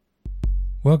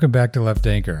Welcome back to Left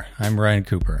Anchor. I'm Ryan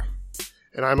Cooper.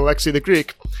 And I'm Alexei the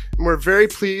Greek. And we're very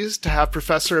pleased to have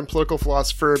professor and political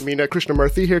philosopher Meena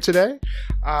Krishnamurthy here today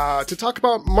to talk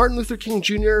about Martin Luther King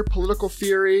Jr., political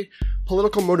theory,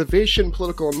 political motivation,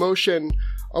 political emotion,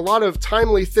 a lot of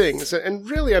timely things. And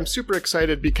really, I'm super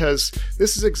excited because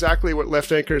this is exactly what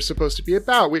Left Anchor is supposed to be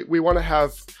about. We want to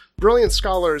have brilliant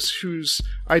scholars whose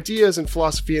ideas and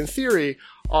philosophy and theory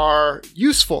are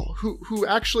useful, who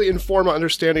actually inform an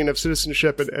understanding of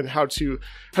citizenship and how to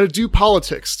do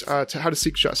politics, to how to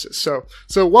seek justice.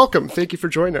 So welcome. Thank you for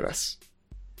joining us.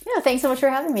 Yeah, thanks so much for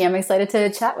having me. I'm excited to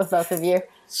chat with both of you.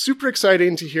 Super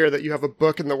exciting to hear that you have a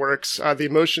book in the works. The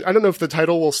emotion, I don't know if the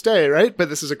title will stay, right? But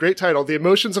this is a great title. The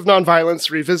Emotions of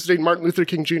Nonviolence, Revisiting Martin Luther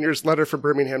King Jr.'s Letter from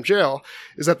Birmingham Jail.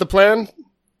 Is that the plan?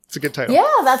 It's a good title. Yeah,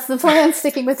 that's the plan.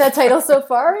 Sticking with that title so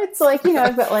far. It's like,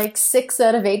 I've got 6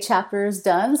 out of 8 chapters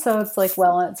done. So it's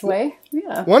well on its way.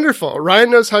 Yeah. Wonderful.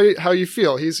 Ryan knows how you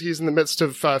feel. He's in the midst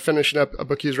of finishing up a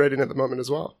book he's writing at the moment as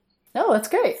well. Oh, that's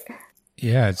great.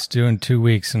 Yeah, it's due in 2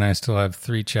 weeks and I still have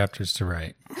 3 chapters to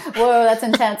write. Whoa, that's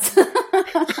intense.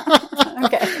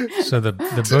 Okay. So the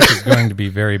book is going to be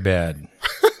very bad.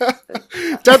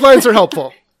 Deadlines are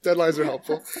helpful. Deadlines are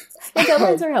helpful. Yeah,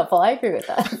 deadlines are helpful. I agree with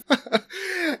that.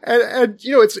 and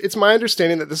it's my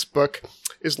understanding that this book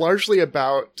is largely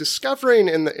about discovering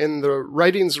in the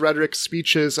writings, rhetoric,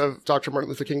 speeches of Dr. Martin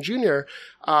Luther King Jr.,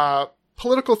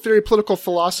 political theory, political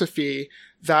philosophy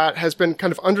that has been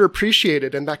kind of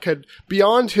underappreciated and that could,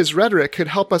 beyond his rhetoric, could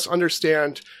help us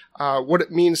understand what it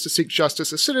means to seek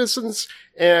justice as citizens,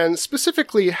 and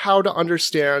specifically how to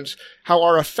understand how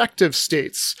our affective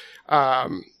states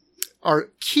are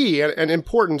key and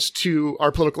important to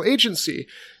our political agency.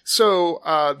 So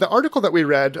the article that we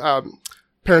read,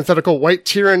 parenthetical, White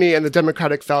Tyranny and the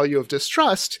Democratic Value of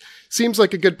Distrust, seems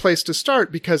like a good place to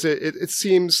start because it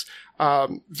seems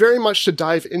very much to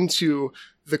dive into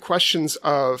the questions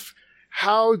of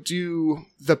how do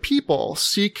the people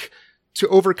seek to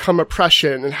overcome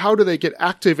oppression and how do they get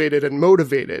activated and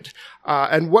motivated,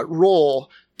 and what role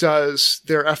does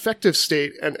their affective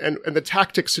state and the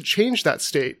tactics to change that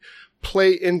state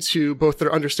play into both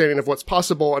their understanding of what's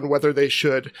possible and whether they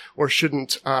should or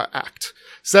shouldn't act.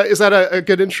 Is that a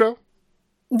good intro?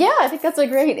 Yeah, I think that's a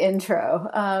great intro.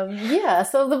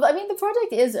 So the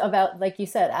project is about, like you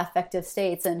said, affective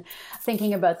states and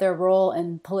thinking about their role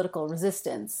in political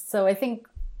resistance. So I think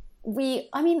we're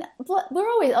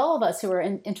always, all of us who are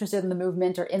interested in the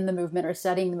movement or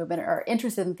studying the movement are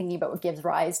interested in thinking about what gives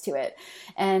rise to it.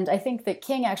 And I think that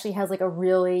King actually has a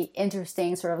really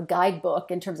interesting sort of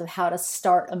guidebook in terms of how to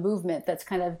start a movement that's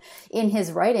kind of in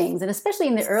his writings. And especially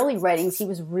in the early writings, he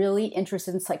was really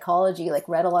interested in psychology,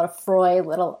 read a lot of Freud,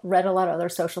 read a lot of other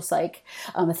social psych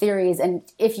theories. And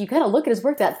if you kind of look at his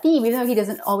work, that theme, even though he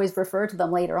doesn't always refer to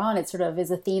them later on, it sort of is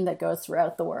a theme that goes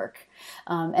throughout the work.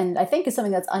 And I think is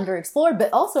something that's underexplored,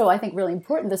 but also I think really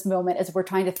important this moment as we're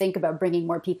trying to think about bringing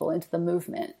more people into the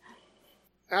movement.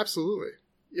 Absolutely.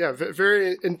 Yeah,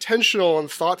 very intentional and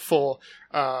thoughtful,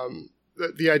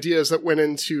 the ideas that went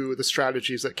into the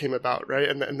strategies that came about, right?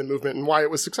 And the movement and why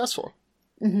it was successful.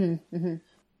 Mm-hmm, mm-hmm.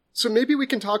 So maybe we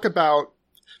can talk about,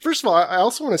 first of all, I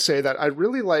also want to say that I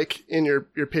really like in your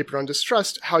paper on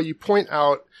distrust, how you point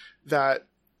out that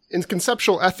in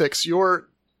conceptual ethics, your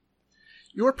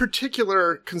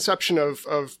particular conception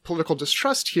of political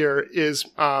distrust here is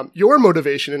your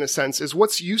motivation, in a sense, is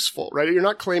what's useful, right? You're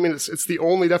not claiming it's the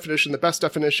only definition, the best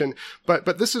definition,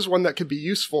 but this is one that could be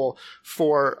useful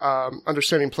for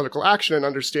understanding political action and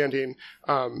understanding,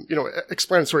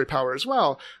 explanatory power as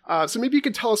well. So maybe you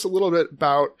could tell us a little bit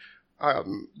about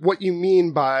what you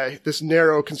mean by this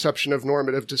narrow conception of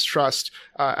normative distrust,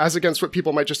 as against what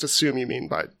people might just assume you mean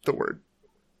by the word.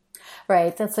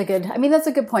 Right. That's a good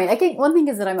point. I think one thing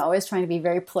is that I'm always trying to be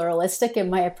very pluralistic in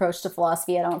my approach to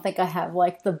philosophy. I don't think I have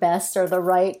the best or the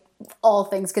right, all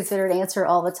things considered answer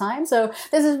all the time. So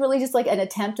this is really just an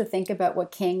attempt to think about what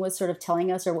King was sort of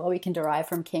telling us or what we can derive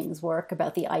from King's work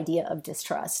about the idea of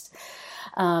distrust.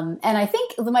 And I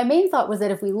think my main thought was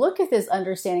that if we look at this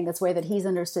understanding, this way that he's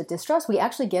understood distrust, we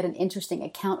actually get an interesting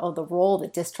account of the role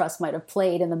that distrust might have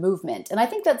played in the movement. And I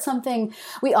think that's something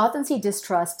we often see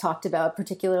distrust talked about,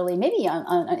 particularly maybe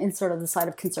in sort of the side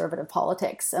of conservative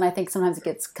politics. And I think sometimes it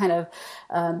gets kind of,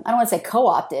 I don't want to say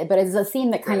co-opted, but it's a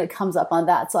theme that kind of comes up on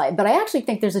that side. But I actually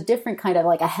think there's a different kind of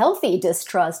a healthy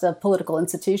distrust of political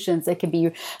institutions that can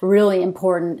be really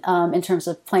important in terms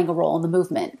of playing a role in the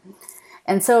movement.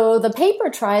 And so the paper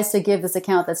tries to give this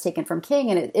account that's taken from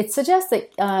King, and it suggests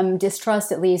that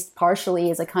distrust, at least partially,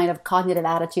 is a kind of cognitive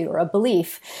attitude or a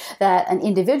belief that an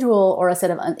individual or a set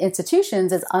of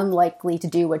institutions is unlikely to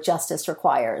do what justice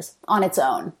requires on its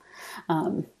own.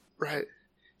 Right.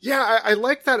 Yeah, I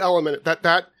like that element,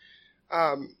 that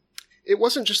it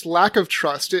wasn't just lack of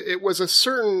trust. It was a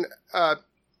certain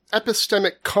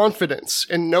epistemic confidence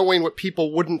in knowing what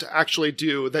people wouldn't actually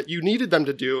do that you needed them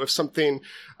to do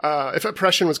if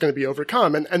oppression was going to be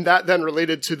overcome. And that then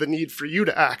related to the need for you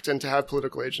to act and to have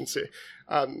political agency.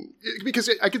 Because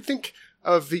I could think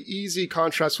of the easy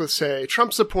contrast with, say,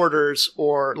 Trump supporters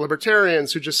or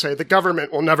libertarians who just say the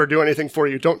government will never do anything for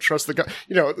you. Don't trust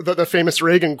the famous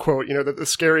Reagan quote, that the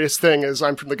scariest thing is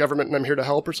I'm from the government and I'm here to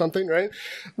help or something, right?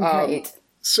 Right.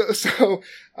 So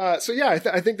yeah,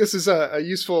 I think this is a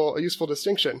useful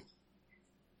distinction.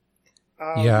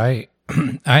 I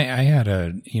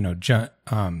had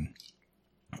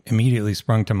immediately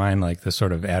sprung to mind like the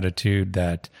sort of attitude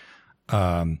that,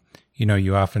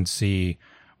 you often see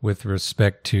with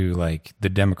respect to like the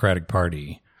Democratic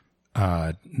Party,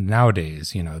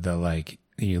 nowadays,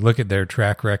 you look at their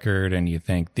track record and you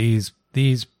think these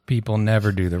people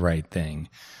never do the right thing.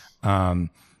 And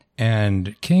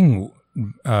King,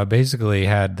 basically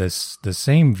had the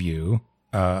same view,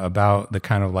 about the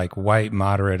kind of like white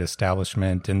moderate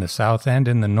establishment in the South and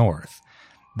in the North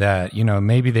that,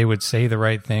 maybe they would say the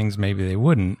right things, maybe they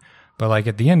wouldn't, but like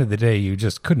at the end of the day, you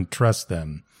just couldn't trust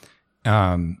them.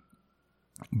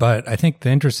 But I think the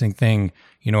interesting thing,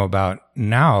 about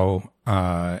now,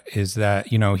 is that,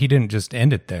 he didn't just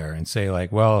end it there and say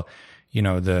like, well,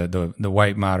 the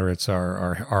white moderates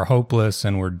are hopeless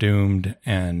and we're doomed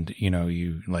and,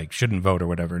 you like shouldn't vote or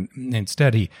whatever.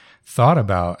 Instead, he thought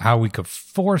about how we could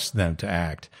force them to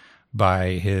act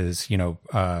by his,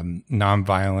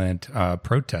 nonviolent,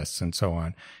 protests and so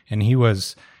on. And he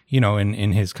was,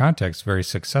 in his context, very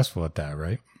successful at that,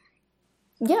 right?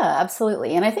 Yeah,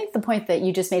 absolutely. And I think the point that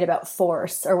you just made about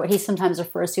force, or what he sometimes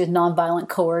refers to as nonviolent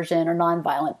coercion or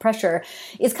nonviolent pressure,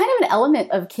 is kind of an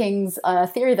element of King's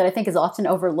theory that I think is often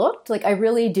overlooked. Like, I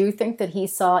really do think that he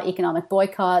saw economic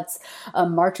boycotts,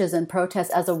 marches and protests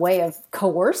as a way of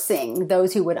coercing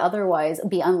those who would otherwise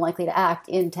be unlikely to act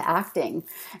into acting.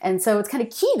 And so it's kind of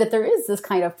key that there is this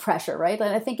kind of pressure, right?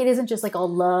 And I think it isn't just like all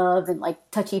love and like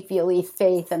touchy-feely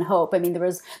faith and hope. I mean, there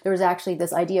was actually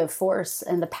this idea of force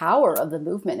and the power of the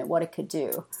movement and what it could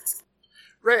do.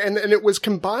 Right, and it was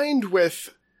combined with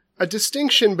a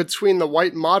distinction between the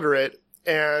white moderate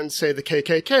and, say, the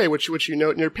KKK, which you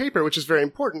note in your paper, which is very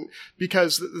important,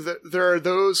 because there are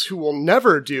those who will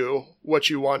never do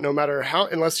what you want, no matter how,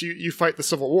 unless you fight the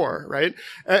Civil War, right?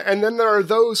 And then there are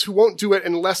those who won't do it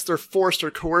unless they're forced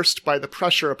or coerced by the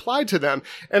pressure applied to them.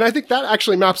 And I think that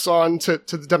actually maps on to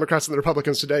the Democrats and the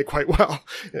Republicans today quite well,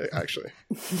 actually.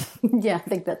 Yeah, I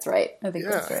think that's right.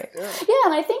 That's right. Yeah,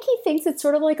 and I think he thinks it's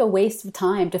sort of like a waste of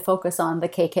time to focus on the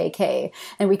KKK.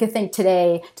 And we could think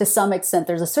today, to some extent,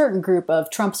 there's a certain group of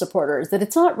Trump supporters that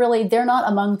they're not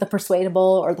among the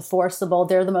persuadable or the forcible.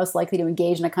 They're the most likely to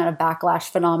engage in a kind of backlash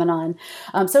phenomenon.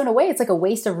 So in a way, it's like a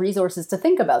waste of resources to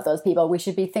think about those people. We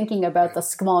should be thinking about the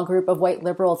small group of white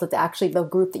liberals that's actually the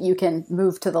group that you can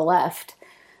move to the left.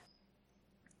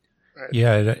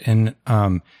 Yeah, and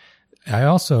I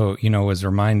also, was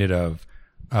reminded of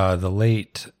the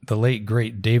late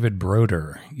great David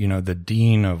Broder, the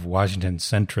dean of Washington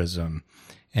centrism,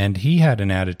 and he had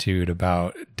an attitude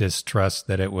about distrust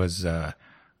that it was,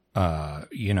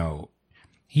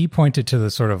 he pointed to the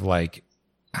sort of like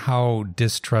how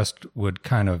distrust would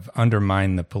kind of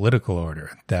undermine the political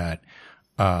order that,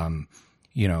 I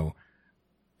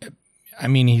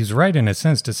mean, he's right in a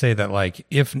sense to say that like,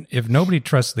 if nobody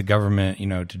trusts the government,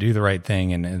 to do the right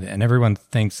thing and everyone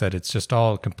thinks that it's just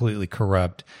all completely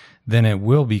corrupt, then it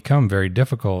will become very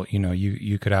difficult.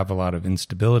 You could have a lot of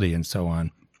instability and so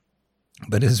on.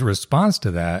 But his response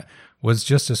to that was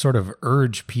just to sort of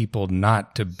urge people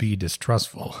not to be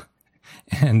distrustful.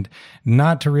 And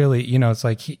not to really, it's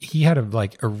like he had a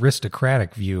like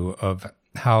aristocratic view of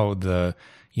how how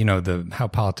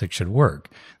politics should work.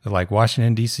 Like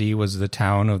Washington, D.C. was the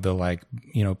town of the like,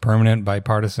 permanent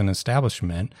bipartisan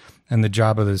establishment. And the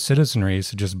job of the citizenry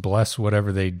is to just bless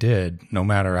whatever they did, no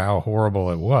matter how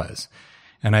horrible it was.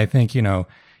 And I think,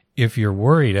 if you're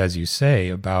worried, as you say,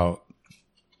 about,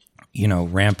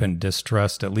 rampant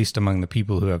distrust, at least among the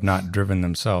people who have not driven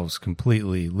themselves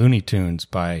completely Looney Tunes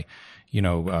by,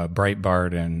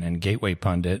 Breitbart and Gateway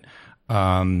Pundit,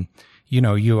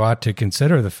 you ought to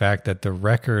consider the fact that the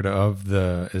record of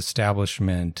the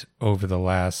establishment over the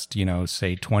last,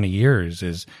 say 20 years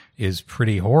is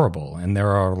pretty horrible. And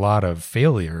there are a lot of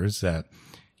failures that,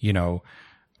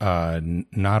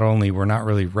 not only were not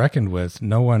really reckoned with,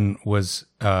 no one was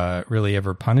really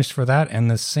ever punished for that. And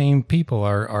the same people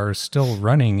are still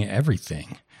running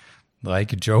everything,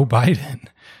 like Joe Biden,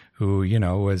 who,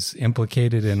 was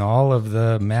implicated in all of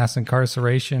the mass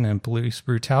incarceration and police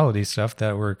brutality stuff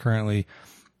that we're currently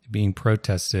being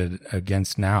protested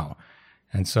against now.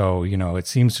 And so, it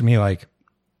seems to me like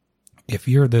if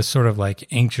you're this sort of like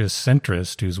anxious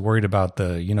centrist who's worried about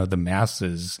the, the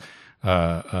masses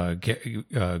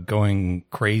going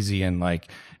crazy and like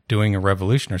doing a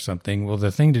revolution or something, well,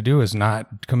 the thing to do is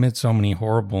not commit so many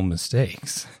horrible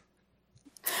mistakes.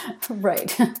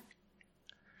 Right.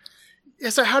 Yeah,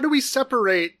 so how do we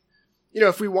separate,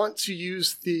 if we want to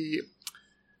use the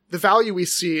value we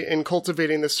see in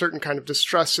cultivating this certain kind of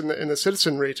distrust in the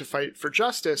citizenry to fight for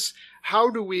justice, how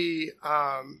do we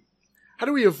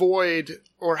avoid,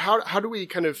 or how do we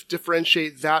kind of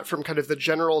differentiate that from kind of the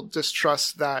general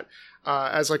distrust that,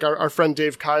 as like our friend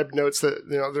Dave Keib notes, that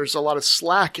there's a lot of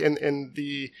slack in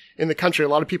the country. A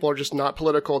lot of people are just not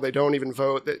political. They don't even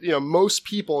vote. That most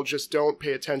people just don't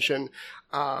pay attention,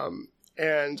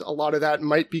 and a lot of that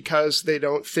might because they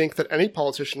don't think that any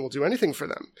politician will do anything for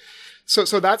them.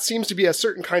 So that seems to be a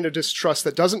certain kind of distrust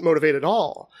that doesn't motivate at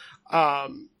all.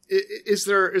 Is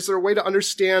there a way to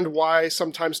understand why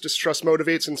sometimes distrust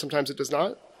motivates and sometimes it does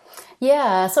not?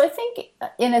 Yeah, so I think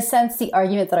in a sense the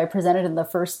argument that I presented in the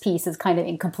first piece is kind of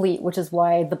incomplete, which is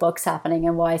why the book's happening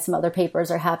and why some other papers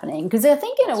are happening. Because I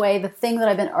think in a way the thing that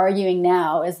I've been arguing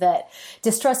now is that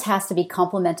distrust has to be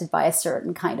complemented by a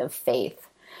certain kind of faith.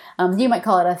 You might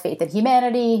call it a faith in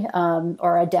humanity,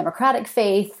 or a democratic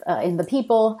faith in the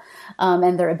people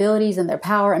and their abilities and their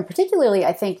power. And particularly,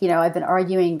 I think, I've been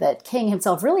arguing that King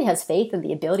himself really has faith in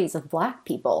the abilities of Black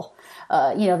people,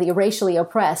 the racially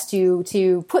oppressed,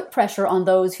 to put pressure on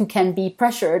those who can be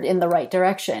pressured in the right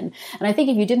direction. And I think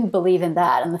if you didn't believe in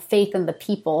that and the faith in the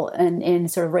people and in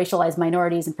sort of racialized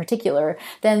minorities in particular,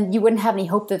 then you wouldn't have any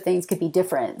hope that things could be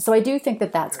different. So I do think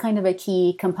that that's kind of a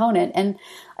key component. And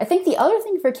I think the other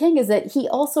thing for King is that he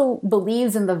also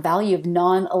believes in the value of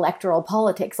non-electoral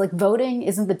politics. Like voting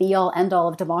isn't the be-all, end-all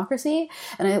of democracy.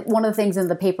 And one of the things in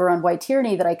the paper on white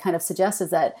tyranny that I kind of suggest is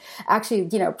that actually,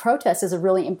 protest is a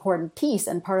really important piece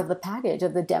and part of the package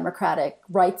of the democratic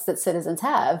rights that citizens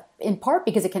have, in part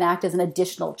because it can act as an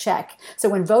additional check. So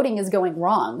when voting is going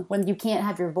wrong, when you can't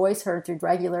have your voice heard through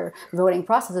regular voting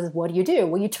processes, what do?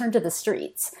 Well, you turn to the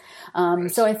streets.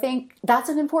 So I think that's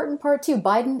an important part too.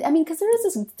 Biden, because there is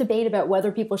this debate about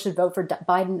whether people should vote for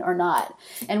Biden or not.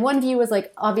 And one view is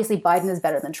like, obviously Biden is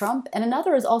better than Trump. And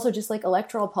another is also just like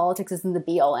electoral politics isn't the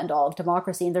be all end all of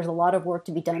democracy. And there's a lot of work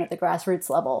to be done at the grassroots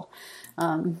level.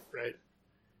 Right.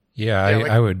 Yeah,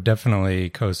 I would definitely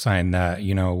co-sign that,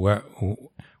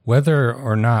 whether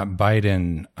or not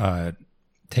Biden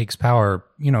takes power,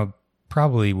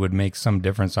 probably would make some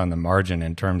difference on the margin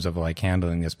in terms of like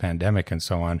handling this pandemic and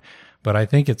so on. But I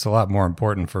think it's a lot more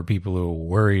important for people who are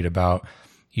worried about,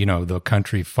 the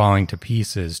country falling to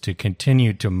pieces to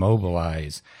continue to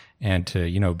mobilize and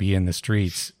to, be in the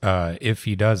streets if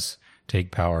he does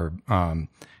take power,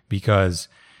 because,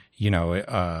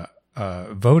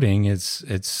 voting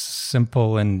it's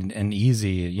simple and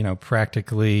easy,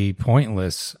 practically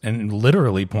pointless and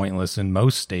literally pointless in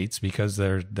most states because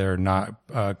they're not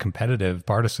competitive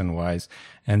partisan wise.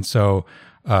 And so,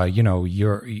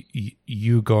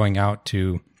 you going out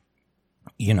to,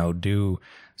 do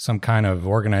some kind of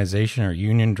organization or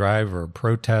union drive or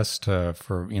protest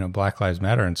for, Black Lives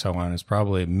Matter and so on is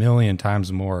probably 1,000,000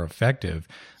 times more effective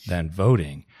than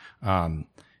voting. Not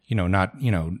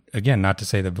to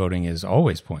say that voting is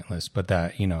always pointless, but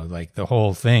that, like the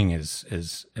whole thing is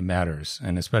it matters.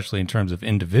 And especially in terms of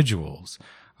individuals,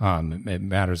 it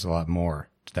matters a lot more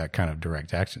to that kind of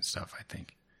direct action stuff, I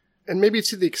think. And maybe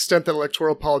to the extent that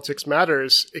electoral politics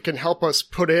matters, it can help us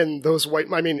put in those white,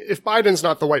 if Biden's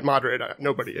not the white moderate,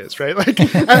 nobody is, right? Like,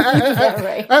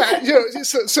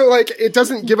 so like it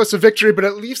doesn't give us a victory, but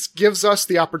at least gives us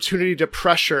the opportunity to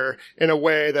pressure in a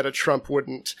way that a Trump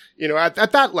wouldn't,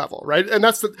 at that level, right? And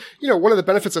that's one of the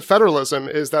benefits of federalism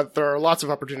is that there are lots of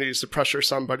opportunities to pressure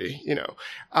somebody,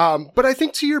 but I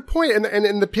think to your point, and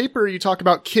in the paper you talk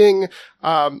about King,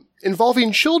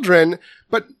 involving children,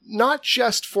 but not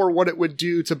just for what it would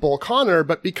do to Bull Connor,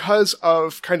 but because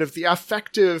of kind of the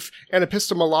affective and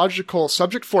epistemological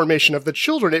subject formation of the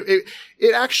children.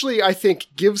 It actually, I think,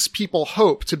 gives people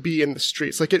hope to be in the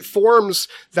streets. Like it forms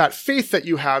that faith that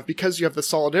you have because you have the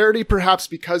solidarity, perhaps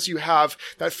because you have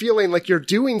that feeling like you're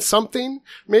doing something,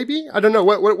 maybe? I don't know.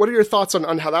 What are your thoughts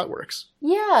on how that works?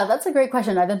 Yeah, that's a great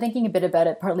question. I've been thinking a bit about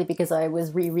it, partly because I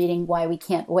was rereading Why We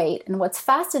Can't Wait. And what's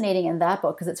fascinating in that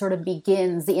book is it sort of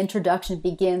begins, the introduction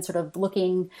begins sort of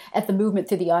looking at the movement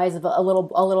through the eyes of a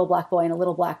little Black boy and a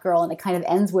little Black girl. And it kind of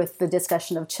ends with the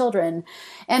discussion of children.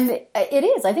 And it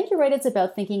is, I think you're right, it's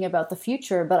about thinking about the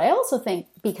future, but I also think,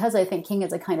 because I think King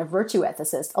is a kind of virtue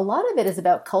ethicist, a lot of it is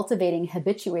about cultivating,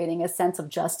 habituating a sense of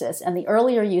justice. And the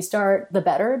earlier you start, the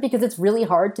better, because it's really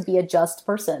hard to be a just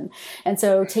person. And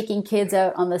so taking kids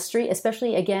out on the street,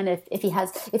 especially again, if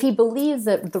he believes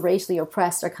that the racially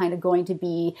oppressed are kind of going to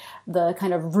be the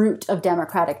kind of root of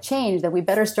democratic change, then we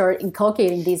better start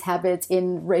inculcating these habits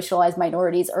in racialized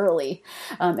minorities early.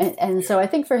 And so I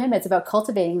think for him, it's about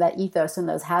cultivating that ethos and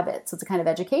those habits. It's a kind of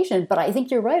education. But I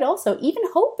think you're right also. Even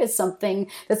hope is something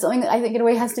that I think in a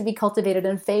way has to be cultivated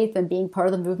in faith, and being part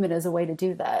of the movement is a way to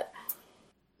do that.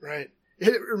 Right.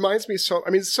 It reminds me so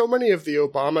many of the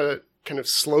Obama kind of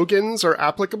slogans are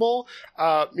applicable.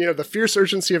 The fierce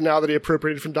urgency of now that he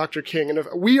appropriated from Dr. King, and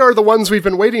we are the ones we've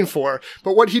been waiting for.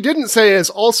 But what he didn't say is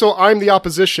also, I'm the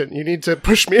opposition. You need to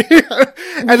push me.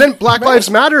 And then Black Lives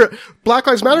Matter,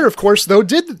 of course, though,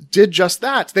 did just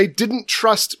that. They didn't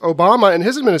trust Obama and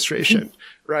his administration,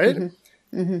 right?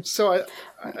 Mm-hmm. Mm-hmm. So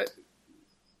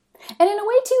and in a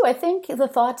way, too, I think the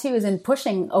thought, too, is in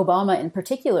pushing Obama in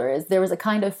particular, is there was a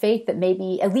kind of faith that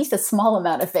maybe, at least a small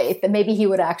amount of faith, that maybe he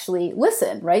would actually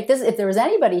listen, right? If there was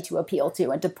anybody to appeal to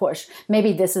and to push,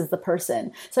 maybe this is the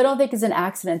person. So I don't think it's an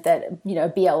accident that,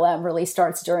 BLM really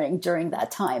starts during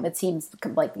that time. It seems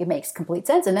like it makes complete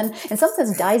sense. And then, in some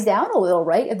sense, dies down a little,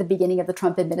 right, at the beginning of the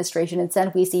Trump administration.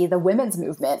 Instead, we see the women's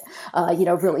movement,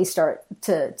 really start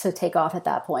to take off at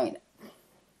that point.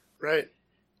 Right.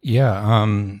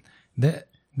 Yeah.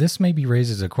 This maybe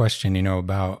raises a question,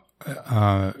 about,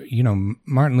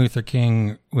 Martin Luther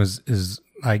King is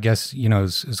I guess,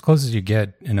 as close as you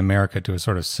get in America to a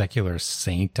sort of secular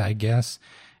saint, I guess.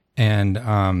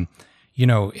 And,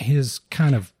 his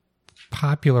kind of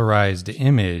popularized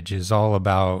image is all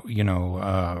about,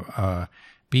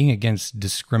 being against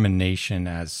discrimination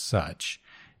as such.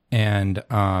 And,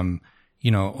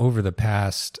 over the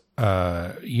past,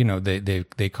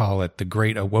 they call it the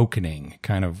Great Awakening.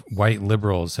 Kind of white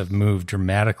liberals have moved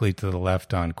dramatically to the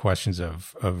left on questions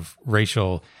of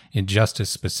racial injustice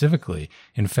specifically.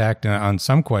 In fact, on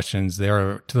some questions,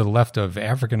 they're to the left of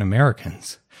African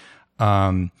Americans.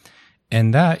 And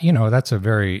that,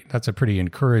 that's a pretty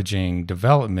encouraging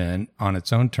development on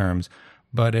its own terms.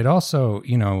 But it also,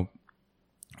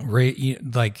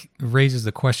 raises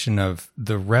the question of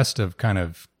the rest of kind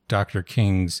of Dr.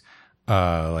 King's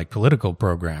political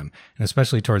program, and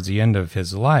especially towards the end of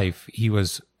his life, he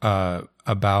was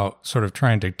about sort of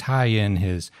trying to tie in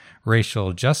his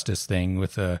racial justice thing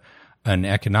with an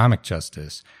economic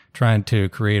justice, trying to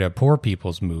create a poor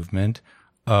people's movement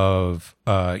of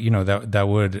that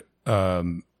would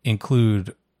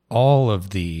include all of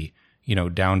the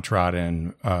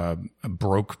downtrodden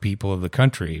broke people of the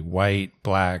country, white,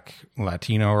 black,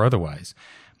 Latino, or otherwise.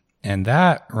 And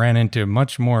that ran into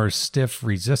much more stiff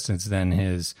resistance than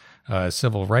his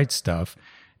civil rights stuff.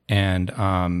 And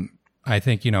I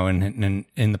think, in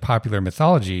the popular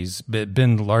mythologies,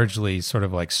 been largely sort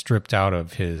of like stripped out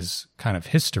of his kind of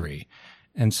history.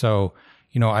 And so,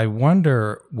 I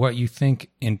wonder what you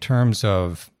think in terms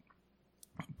of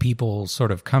people sort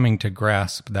of coming to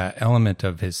grasp that element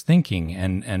of his thinking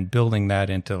and building that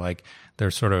into like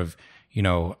their sort of,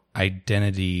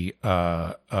 identity,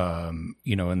 and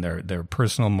their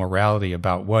personal morality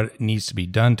about what needs to be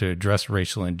done to address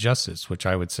racial injustice, which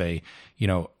I would say,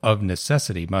 of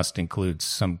necessity must include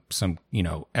some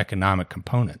economic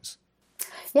components.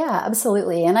 Yeah,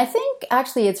 absolutely. And I think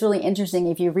actually it's really interesting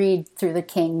if you read through the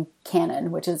King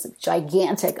canon, which is a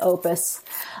gigantic opus.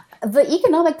 The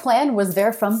economic plan was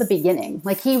there from the beginning.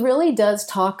 Like he really does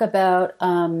talk about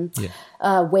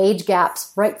wage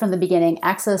gaps right from the beginning,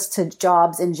 access to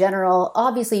jobs in general.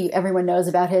 Obviously, everyone knows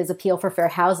about his appeal for fair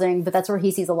housing, but that's where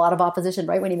he sees a lot of opposition,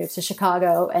 right, when he moves to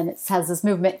Chicago and it has this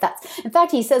movement. In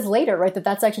fact, he says later, right,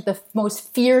 that's actually the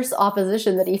most fierce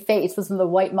opposition that he faced was from the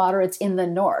white moderates in the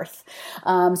North.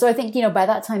 So I think, by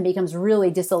that time becomes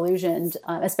really disillusioned,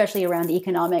 especially around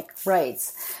economic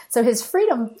rights. So his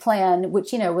freedom plan,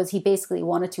 which, was he basically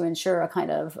wanted to ensure a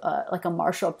kind of like a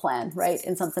Marshall Plan, right?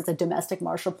 In some sense, a domestic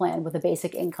Marshall Plan with a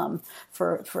basic income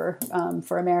for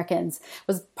Americans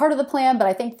was part of the plan. But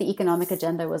I think the economic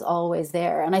agenda was always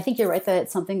there. And I think you're right that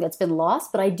it's something that's been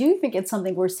lost. But I do think it's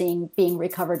something we're seeing being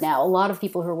recovered now. A lot of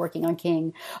people who are working on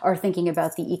King are thinking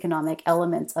about the economic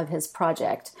elements of his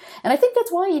project. And I think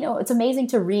that's why, it's amazing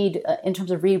to read in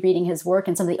terms of rereading his work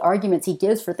and some of the arguments he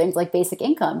gives for things like basic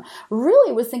income,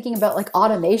 really was thinking about like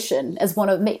automation as one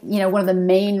of one of the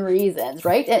main reasons,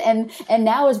 right? And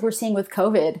now, as we're seeing with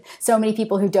COVID, so many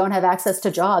people who don't have access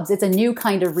to jobs, it's a new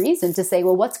kind of reason to say,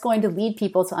 well, what's going to lead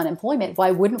people to unemployment?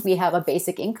 Why wouldn't we have a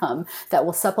basic income that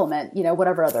will supplement,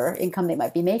 whatever other income they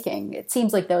might be making? It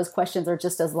seems like those questions are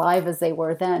just as live as they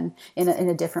were then in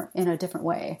a different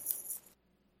way.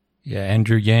 Yeah,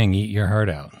 Andrew Yang, eat your heart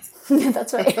out.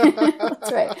 That's right.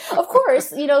 That's right. Of course,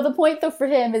 the point though for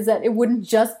him is that it wouldn't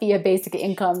just be a basic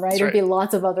income, right? There'd be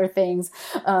lots of other things.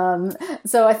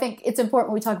 So I think it's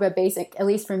important when we talk about basic, at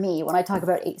least for me, when I talk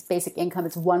about basic income,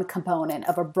 it's one component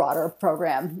of a broader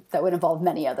program that would involve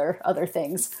many other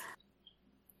things.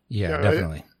 Yeah,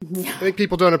 definitely. I think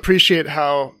people don't appreciate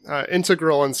how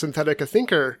integral and synthetic a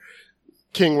thinker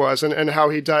King was, and how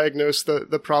he diagnosed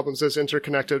the problems as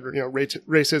interconnected,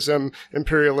 racism,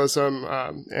 imperialism,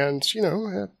 and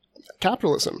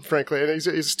capitalism, frankly. And he's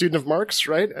a student of Marx,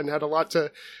 right? And had a lot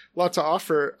to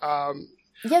offer.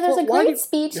 There's a great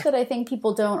speech that I think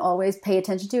people don't always pay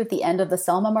attention to at the end of the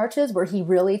Selma marches, where he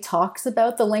really talks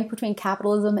about the link between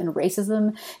capitalism and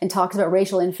racism, and talks about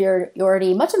racial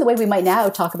inferiority, much in the way we might now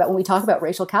talk about when we talk about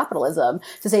racial capitalism,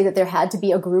 to say that there had to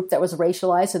be a group that was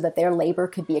racialized so that their labor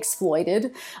could be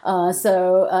exploited.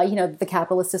 The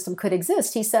capitalist system could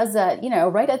exist. He says that,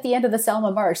 right at the end of the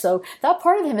Selma march. So that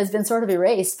part of him has been sort of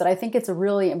erased, but I think it's a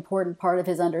really important part of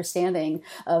his understanding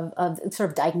of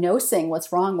sort of diagnosing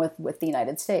what's wrong with the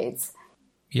United States.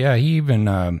 Yeah, he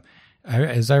even,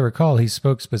 as I recall, he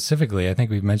spoke specifically, I think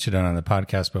we've mentioned it on the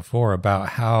podcast before,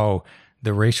 about how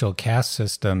the racial caste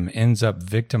system ends up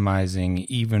victimizing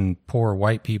even poor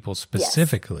white people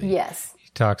specifically. Yes. He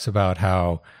talks about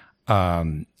how,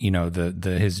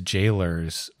 his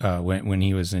jailers, when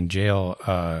he was in jail,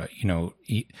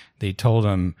 they told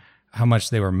him how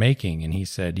much they were making, and he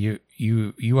said, you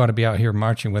ought to be out here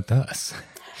marching with us.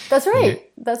 That's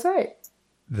right. That's right.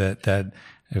 That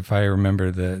if I remember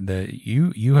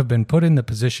you have been put in the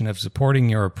position of supporting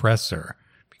your oppressor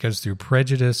because through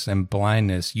prejudice and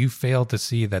blindness you fail to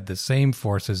see that the same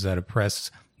forces that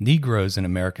oppress Negroes in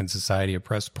American society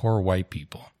oppress poor white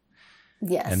people.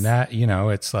 Yes. And that,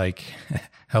 it's like,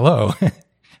 hello,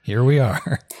 here we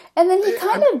are. And then he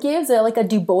kind of gives a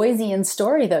Du Boisian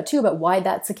story, though, too, about why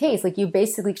that's the case. Like, you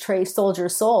basically sold your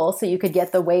soul so you could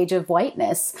get the wage of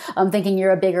whiteness, thinking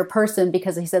you're a bigger person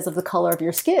because, he says, of the color of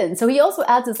your skin. So he also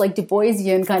adds this, Du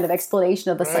Boisian kind of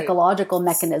explanation of the psychological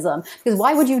mechanism. Because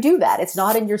why would you do that? It's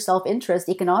not in your self-interest,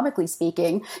 economically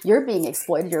speaking. You're being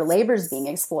exploited. Your labor's being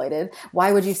exploited.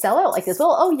 Why would you sell out like this?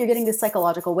 Well, you're getting this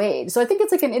psychological wage. So I think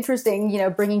it's an interesting,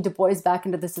 bringing Du Bois back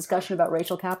into this discussion about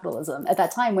racial capitalism at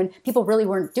that time when people really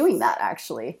weren't doing that,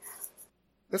 actually.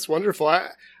 That's wonderful.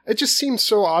 It just seems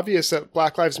so obvious that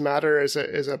Black Lives Matter is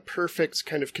a perfect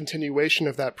kind of continuation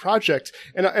of that project.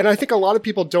 And I think a lot of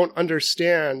people don't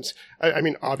understand, I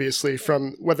mean, obviously,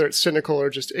 from whether it's cynical or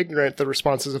just ignorant, the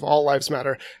responses of All Lives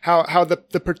Matter, how the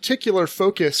particular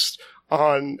focus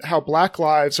on how Black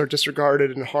lives are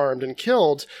disregarded and harmed and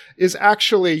killed is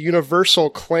actually a universal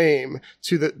claim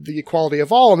to the equality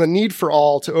of all and the need for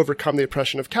all to overcome the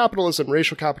oppression of capitalism,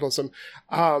 racial capitalism.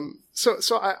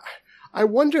 So I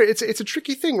wonder, it's a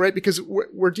tricky thing, right? Because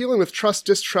we're dealing with trust,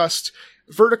 distrust,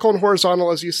 vertical and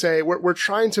horizontal, as you say. We're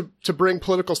trying to bring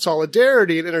political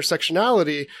solidarity and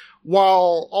intersectionality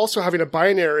while also having a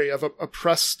binary of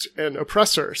oppressed and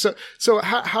oppressor. So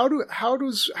how do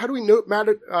we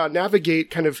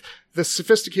navigate kind of the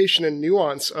sophistication and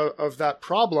nuance of that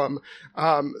problem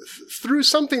through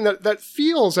something that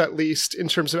feels, at least in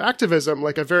terms of activism,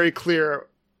 like a very clear,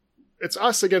 it's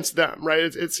us against them,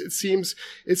 right? It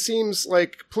seems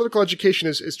like political education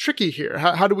is tricky here.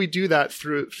 How do we do that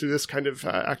through this kind of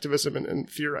activism and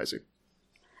theorizing?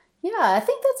 Yeah, I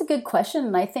think that's a good question.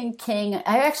 And I think King,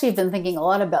 I actually have been thinking a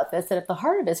lot about this, that at the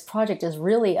heart of his project is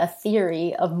really a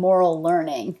theory of moral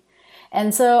learning.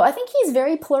 And so I think he's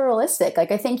very pluralistic.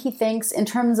 I think he thinks in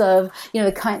terms of,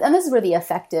 the kind, and this is where the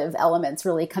affective elements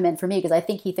really come in for me, because I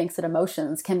think he thinks that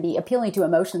appealing to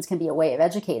emotions can be a way of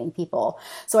educating people.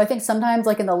 So I think sometimes,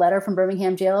 like in the letter from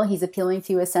Birmingham jail, he's appealing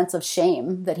to a sense of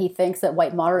shame that he thinks that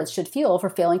white moderates should feel for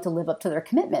failing to live up to their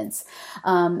commitments.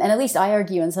 And at least I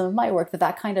argue in some of my work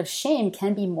that kind of shame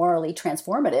can be morally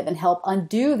transformative and help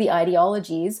undo the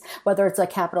ideologies, whether it's a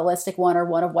capitalistic one or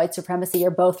one of white supremacy or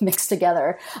both mixed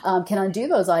together, can undo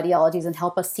those ideologies and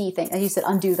help us see things, as you said,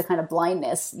 undo the kind of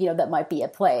blindness, that might be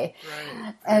at play.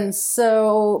 Right. And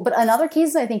so, but in other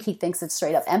cases, I think he thinks that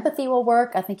straight up empathy will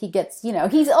work. I think he gets,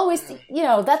 he's always,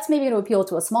 that's maybe going to appeal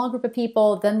to a small group of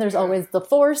people. Then there's always the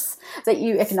force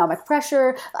economic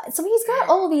pressure. So he's got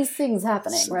all these things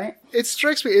happening, right? It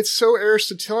strikes me, it's so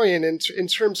Aristotelian in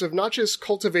terms of not just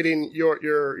cultivating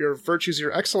your virtues,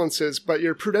 your excellences, but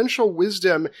your prudential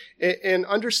wisdom and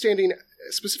understanding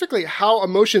specifically how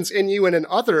emotions in you and in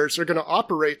others are going to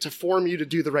operate to form you to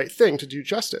do the right thing, to do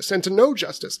justice and to know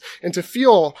justice and to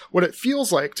feel what it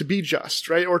feels like to be just,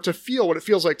 right? Or to feel what it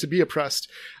feels like to be oppressed.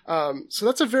 So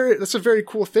that's a very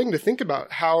cool thing to think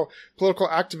about, how political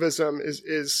activism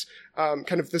is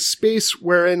kind of the space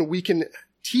wherein we can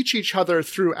teach each other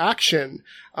through action,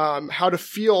 how to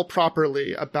feel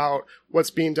properly about what's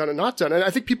being done and not done. And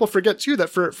I think people forget too that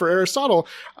for Aristotle,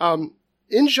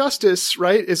 injustice,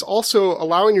 right, is also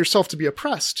allowing yourself to be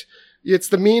oppressed. It's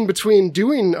the mean between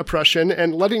doing oppression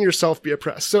and letting yourself be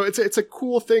oppressed. So it's a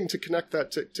cool thing to connect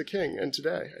that to King and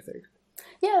today, I think.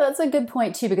 Yeah, that's a good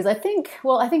point too, because I think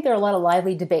there are a lot of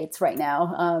lively debates right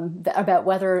now about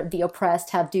whether the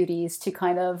oppressed have duties to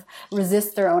kind of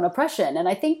resist their own oppression. And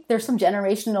I think there's some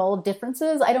generational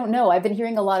differences. I don't know. I've been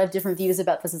hearing a lot of different views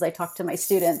about this as I talk to my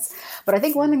students. But I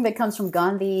think one thing that comes from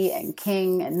Gandhi and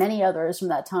King and many others from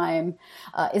that time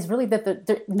is really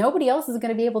that nobody else is going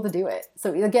to be able to do it.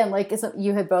 So again, like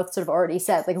you had both sort of already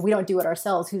said, like if we don't do it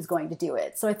ourselves, who's going to do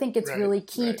it? So I think it's really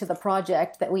key to the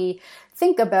project that we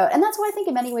think about. And that's why I think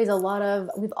in many ways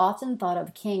we've often thought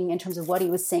of King in terms of what he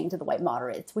was saying to the white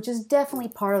moderates, which is definitely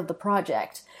part of the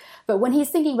project. But when he's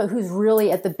thinking about who's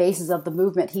really at the basis of the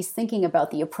movement, he's thinking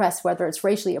about the oppressed, whether it's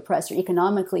racially oppressed or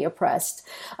economically oppressed,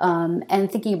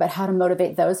 and thinking about how to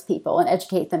motivate those people and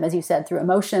educate them, as you said, through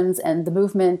emotions and the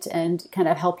movement, and kind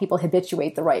of help people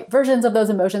habituate the right versions of those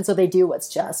emotions so they do what's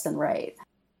just and right.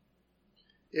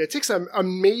 Yeah, it takes some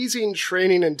amazing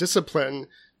training and discipline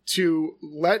to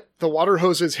let the water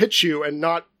hoses hit you and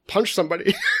not punch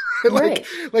somebody.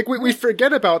 We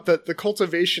forget about the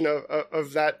cultivation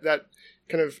of that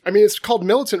kind of, I mean, it's called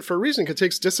militant for a reason, because it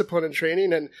takes discipline and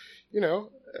training and,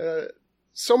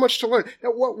 so much to learn.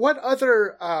 Now, what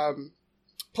other,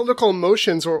 political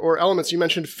emotions or elements, you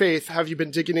mentioned faith, have you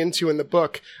been digging into in the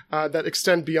book, that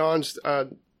extend beyond,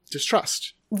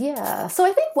 distrust? Yeah. So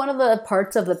I think one of the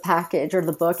parts of the package or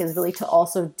the book is really to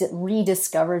also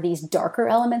rediscover these darker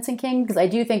elements in King, because I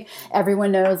do think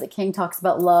everyone knows that King talks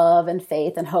about love and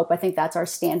faith and hope. I think that's our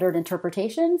standard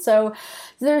interpretation. So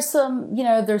there's some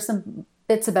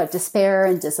bits about despair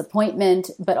and disappointment,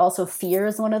 but also fear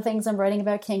is one of the things I'm writing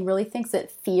about. King really thinks that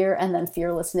fear and then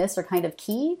fearlessness are kind of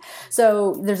key.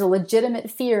 So there's a legitimate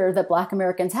fear that Black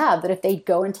Americans have that if they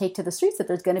go and take to the streets, that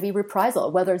there's going to be reprisal,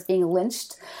 whether it's being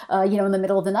lynched, in the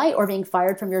middle of the night or being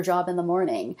fired from your job in the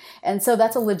morning. And so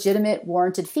that's a legitimate,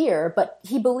 warranted fear. But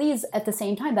he believes at the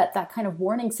same time that that kind of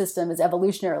warning system is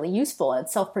evolutionarily useful and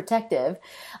it's self-protective.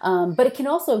 But it can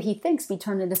also, he thinks, be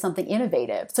turned into something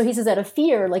innovative. So he says that a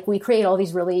fear, like we create all these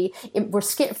we're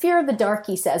scared. Fear of the dark,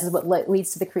 he says, is what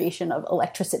leads to the creation of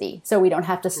electricity. So we don't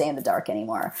have to stay in the dark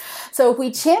anymore. So if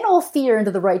we channel fear into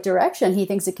the right direction, he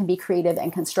thinks it can be creative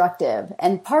and constructive.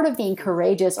 And part of being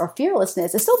courageous or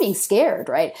fearlessness is still being scared,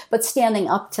 right? But standing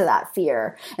up to that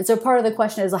fear. And so part of the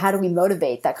question is, how do we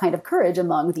motivate that kind of courage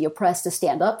among the oppressed to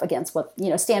stand up against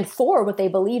stand for what they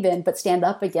believe in, but stand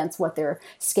up against what they're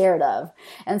scared of.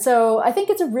 And so I think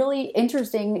it's a really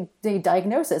interesting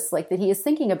diagnosis, like that he is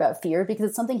thinking about fear, because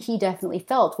it's something he definitely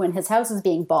felt when his house is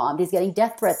being bombed. He's getting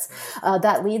death threats.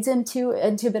 That leads into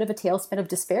a bit of a tailspin of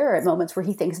despair at moments where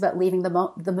he thinks about leaving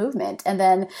the movement. And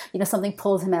then, something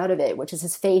pulls him out of it, which is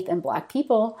his faith in Black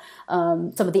people,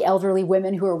 some of the elderly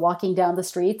women who are walking down the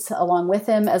streets along with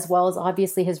him, as well as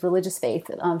obviously his religious faith,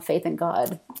 faith in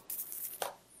God.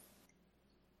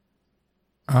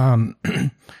 I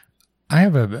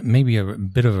have maybe a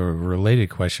bit of a related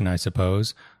question, I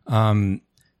suppose.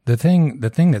 The thing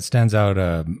that stands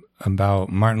out about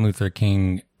Martin Luther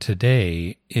King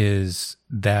today is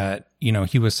that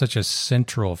he was such a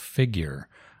central figure.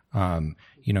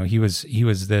 He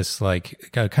was this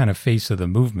like kind of face of the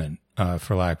movement,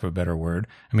 for lack of a better word.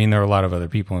 I mean, there are a lot of other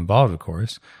people involved, of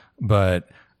course, but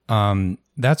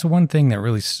that's one thing that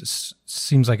really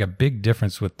seems like a big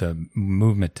difference with the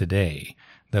movement today.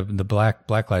 The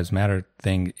Black Lives Matter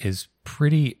thing is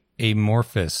pretty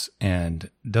amorphous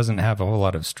and doesn't have a whole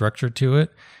lot of structure to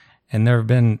it. And there have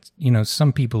been,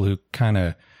 some people who kind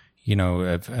of,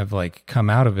 have like come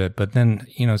out of it, but then,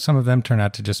 some of them turn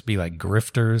out to just be like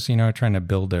grifters, trying to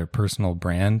build their personal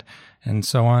brand and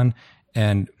so on.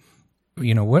 And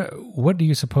what do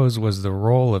you suppose was the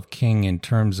role of King in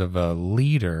terms of a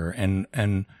leader,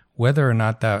 and whether or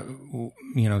not that,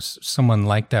 someone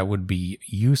like that would be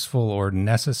useful or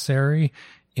necessary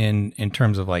in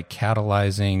terms of like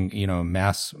catalyzing,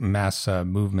 mass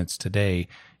movements today,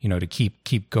 to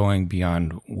keep going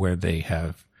beyond where they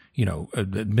have,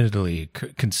 admittedly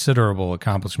considerable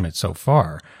accomplishment so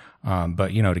far, but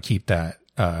to keep that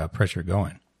pressure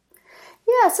going.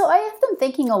 Yeah, so I have been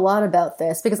thinking a lot about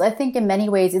this because I think in many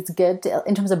ways it's good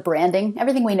in terms of branding.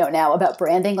 Everything we know now about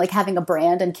branding, like having a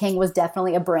brand, and King was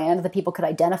definitely a brand that people could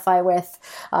identify with,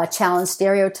 challenge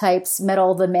stereotypes, met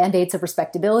all the mandates of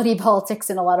respectability politics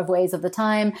in a lot of ways of the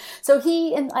time. So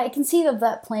and I can see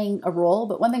that playing a role,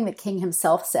 but one thing that King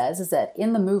himself says is that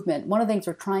in the movement, one of the things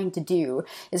we're trying to do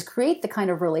is create the kind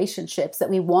of relationships that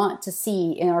we want to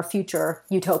see in our future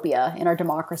utopia, in our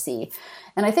democracy.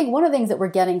 And I think one of the things that we're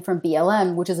getting from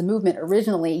BLM, which is a movement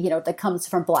originally, that comes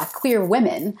from Black queer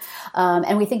women,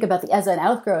 and we think about as an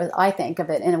outgrowth, I think of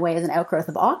it in a way as an outgrowth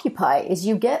of Occupy, is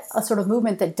you get a sort of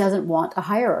movement that doesn't want a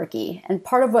hierarchy. And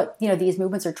part of what, these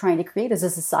movements are trying to create is a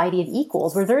society of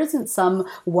equals where there isn't some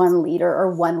one leader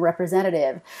or one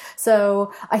representative.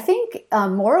 So I think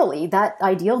morally that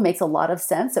ideal makes a lot of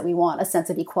sense, that we want a sense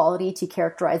of equality to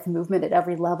characterize the movement at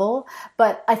every level.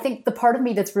 But I think the part of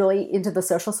me that's really into the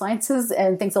social sciences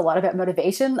and thinks a lot about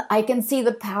motivation, I can see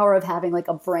the power of having like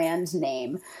a brand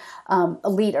name, a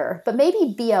leader. But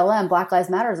maybe BLM, Black Lives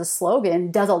Matter, as a slogan,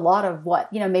 does a lot of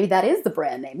what, maybe that is the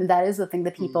brand name and that is the thing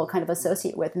that people kind of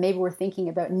associate with. Maybe we're thinking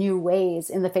about new ways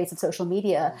in the face of social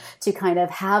media to kind of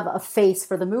have a face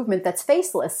for the movement that's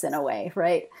faceless in a way,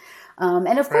 right?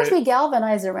 And of course, we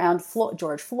galvanize around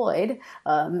George Floyd.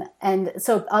 And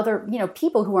so other,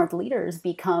 people who aren't leaders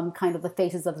become kind of the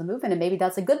faces of the movement. And maybe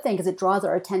that's a good thing because it draws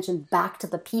our attention back to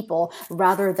the people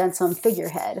rather than some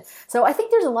figurehead. So I think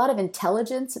there's a lot of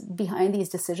intelligence behind these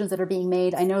decisions that are being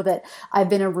made. I know that I've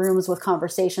been in rooms with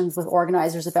conversations with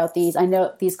organizers about these. I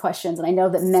know these questions, and I know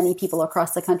that many people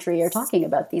across the country are talking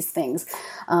about these things.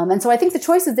 And so I think the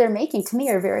choices they're making, to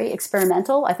me, are very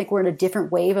experimental. I think we're in a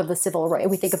different wave of the civil rights.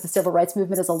 We think of the civil rights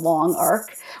movement as a long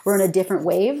arc. We're in a different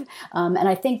wave. And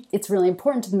I think it's really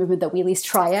important to the movement that we at least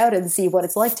try out and see what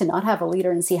it's like to not have a leader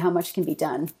and see how much can be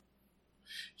done.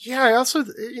 Yeah, I also,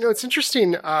 it's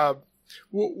interesting.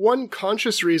 One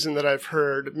conscious reason that I've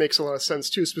heard makes a lot of sense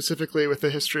too, specifically with the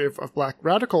history of Black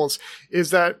radicals, is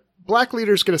that Black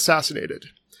leaders get assassinated.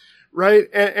 Right.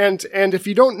 And if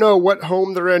you don't know what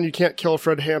home they're in, you can't kill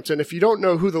Fred Hampton. If you don't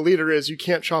know who the leader is, you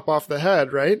can't chop off the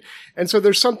head. Right. And so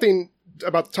there's something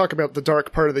talk about the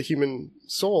dark part of the human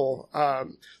soul.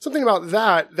 Something about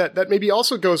that maybe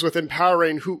also goes with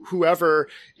empowering whoever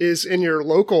is in your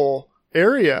local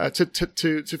area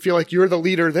to feel like you're the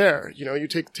leader there. You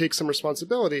take some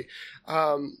responsibility.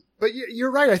 But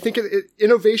you're right. I think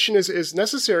innovation is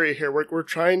necessary here. We're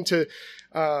trying to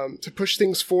push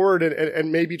things forward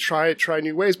and maybe try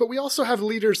new ways. But we also have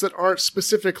leaders that aren't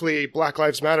specifically Black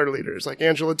Lives Matter leaders, like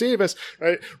Angela Davis,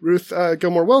 right? Ruth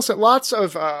Gilmore Wilson, lots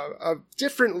of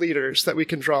different leaders that we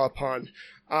can draw upon.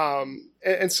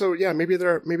 And so, yeah, maybe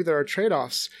there are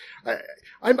trade-offs.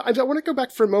 I want to go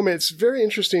back for a moment. It's very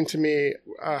interesting to me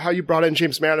how you brought in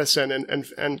James Madison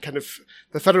and kind of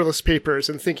the Federalist Papers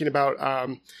and thinking about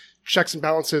checks and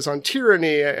balances on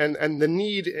tyranny and the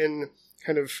need in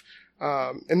kind of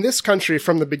in this country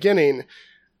from the beginning.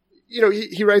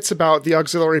 He writes about the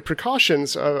auxiliary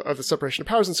precautions of the separation of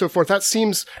powers and so forth. That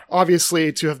seems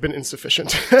obviously to have been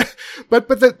insufficient. but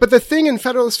the thing in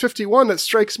Federalist 51 that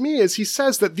strikes me is he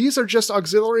says that these are just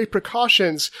auxiliary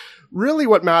precautions. Really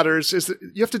what matters is that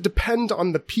you have to depend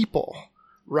on the people,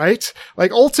 right?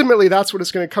 Like ultimately that's what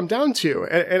it's going to come down to.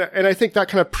 And I think that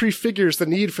kind of prefigures the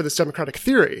need for this democratic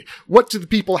theory. What do the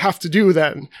people have to do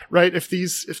then, right? If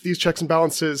these checks and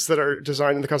balances that are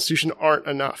designed in the Constitution aren't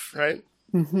enough, right?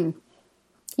 Mm-hmm.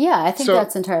 Yeah, I think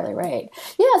that's entirely right.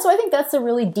 Yeah, so I think that's a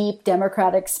really deep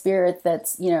democratic spirit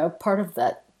that's, part of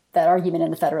that argument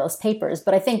in the Federalist Papers.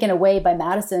 But I think in a way by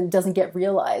Madison doesn't get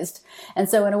realized. And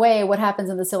so in a way, what happens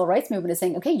in the civil rights movement is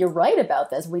saying, okay, you're right about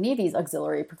this. We need these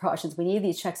auxiliary precautions. We need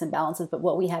these checks and balances. But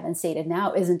what we haven't stated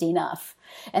now isn't enough.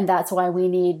 And that's why we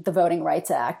need the Voting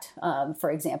Rights Act,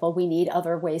 for example. We need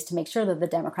other ways to make sure that the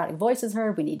democratic voice is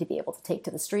heard. We need to be able to take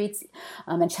to the streets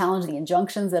and challenge the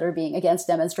injunctions that are being against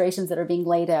demonstrations that are being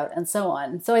laid out and so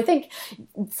on. So I think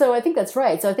that's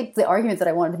right. So I think the argument that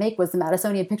I wanted to make was the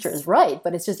Madisonian picture is right,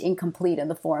 but it's just incomplete in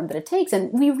the form that it takes.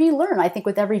 And we relearn, I think,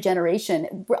 with every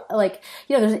generation,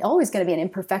 there's always going to be an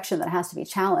imperfection that has to be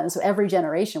challenged. So every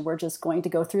generation, we're just going to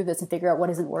go through this and figure out what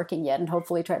isn't working yet and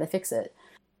hopefully try to fix it.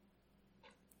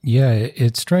 Yeah,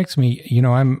 it strikes me,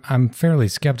 I'm fairly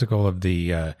skeptical of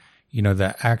the,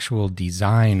 the actual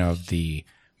design of the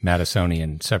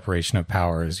Madisonian separation of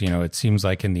powers. It seems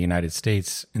like in the United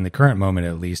States, in the current moment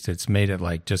at least, it's made it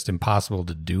like just impossible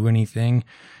to do anything,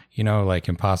 like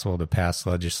impossible to pass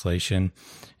legislation.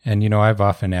 And, I've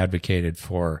often advocated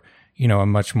for, a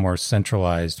much more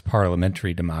centralized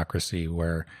parliamentary democracy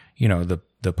where,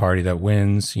 the party that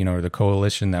wins, or the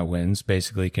coalition that wins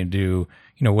basically can do,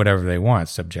 whatever they want,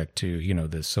 subject to,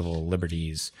 the civil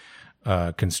liberties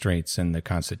constraints in the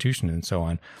Constitution and so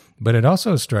on. But it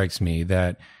also strikes me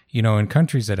that, in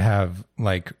countries that have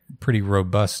like pretty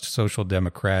robust social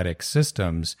democratic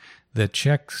systems, the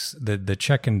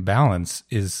check and balance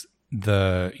is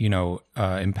the,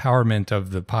 empowerment of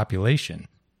the population.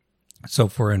 So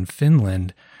for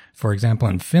example,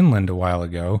 in Finland a while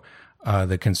ago,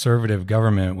 the conservative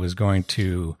government was going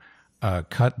to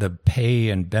cut the pay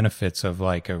and benefits of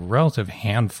like a relative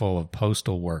handful of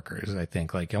postal workers, I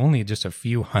think, like only just a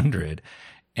few hundred.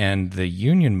 And the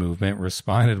union movement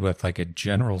responded with like a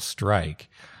general strike.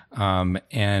 And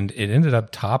it ended up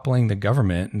toppling the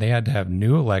government, and they had to have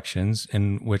new elections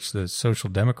in which the Social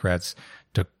Democrats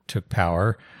took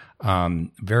power.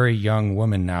 Very young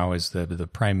woman now is the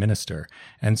prime minister.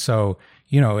 And so,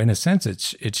 in a sense,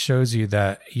 it shows you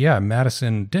that, yeah,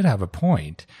 Madison did have a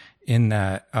point in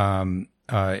that,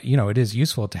 it is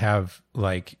useful to have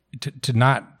like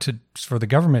for the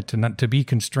government to be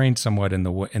constrained somewhat in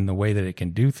the way that it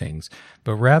can do things,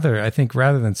 but rather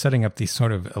than setting up these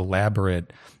sort of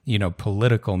elaborate,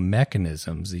 political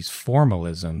mechanisms, these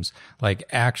formalisms, like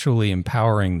actually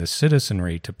empowering the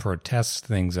citizenry to protest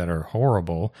things that are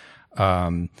horrible,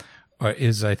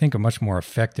 is, I think, a much more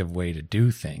effective way to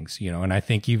do things, and I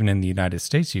think even in the United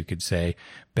States, you could say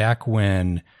back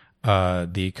when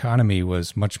the economy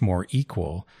was much more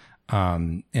equal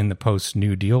in the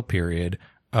post-New Deal period,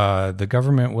 the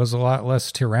government was a lot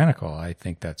less tyrannical. I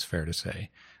think that's fair to say.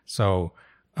 So,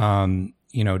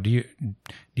 do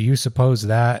you suppose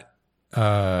that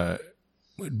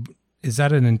is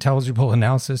that an intelligible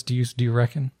analysis? Do you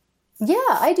reckon? Yeah,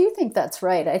 I do think that's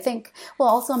right. I think, well,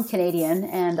 also I'm Canadian,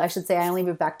 and I should say I only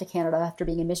moved back to Canada after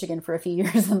being in Michigan for a few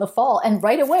years in the fall. And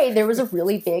right away, there was a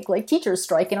really big teachers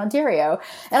strike in Ontario.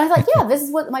 And I thought, yeah, this is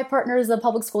what my partner is a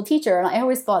public school teacher. And I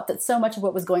always thought that so much of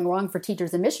what was going wrong for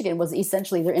teachers in Michigan was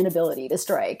essentially their inability to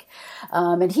strike.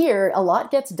 And here, a lot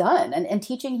gets done. And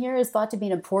teaching here is thought to be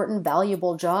an important,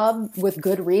 valuable job with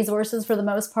good resources for the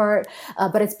most part.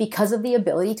 But it's because of the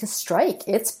ability to strike.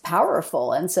 It's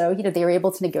powerful. And so, they were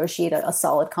able to negotiate a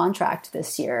solid contract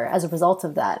this year as a result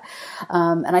of that.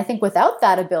 And I think without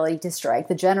that ability to strike,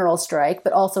 the general strike,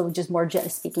 but also just more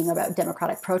speaking about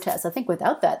democratic protests, I think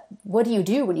without that, what do you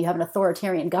do when you have an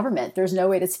authoritarian government? There's no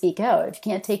way to speak out if you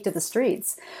can't take to the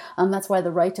streets. That's why the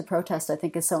right to protest, I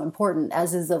think, is so important,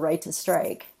 as is the right to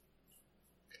strike.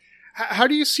 How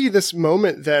do you see this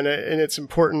moment then in its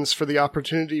importance for the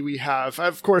opportunity we have?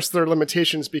 Of course, there are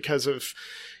limitations because of,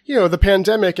 the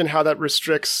pandemic and how that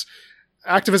restricts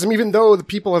activism, even though the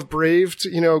people have braved,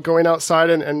 going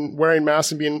outside and wearing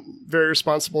masks and being very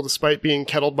responsible despite being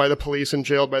kettled by the police and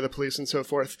jailed by the police and so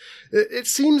forth. It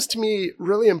seems to me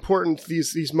really important,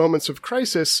 these moments of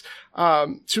crisis,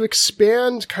 to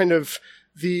expand kind of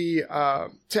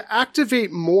to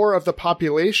activate more of the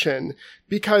population,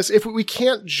 because if we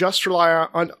can't just rely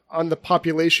on the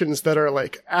populations that are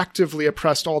like actively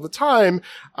oppressed all the time,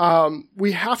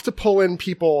 we have to pull in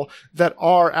people that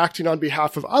are acting on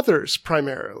behalf of others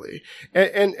primarily.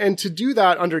 And to do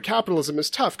that under capitalism is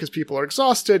tough because people are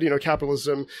exhausted.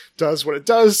 Capitalism does what it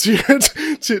does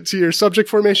to your subject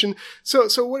formation.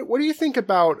 So what do you think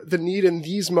about the need in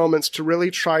these moments to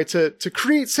really try to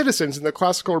create citizens in the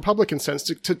classical Republican sense,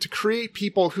 to create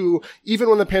people who, even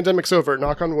when the pandemic's over,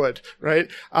 knock on wood, right?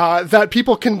 That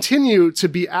people continue to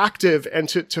be active and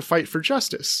to fight for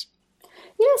justice.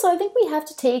 Yeah, so I think we have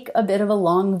to take a bit of a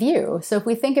long view. So if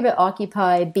we think about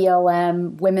Occupy,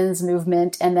 BLM, women's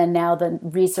movement, and then now the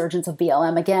resurgence of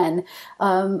BLM again,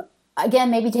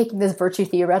 maybe taking this virtue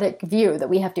theoretic view that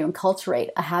we have to enculturate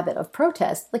a habit of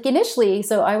protest. Like initially,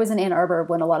 so I was in Ann Arbor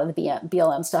when a lot of the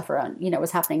BLM stuff around,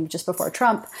 was happening just before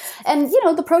Trump. And,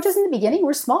 the protests in the beginning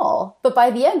were small. But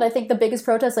by the end, I think the biggest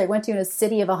protest I went to in a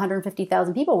city of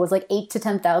 150,000 people was like 8,000 to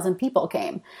 10,000 people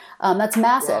came. That's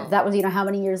massive. Wow. That was, how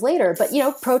many years later. But,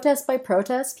 protest by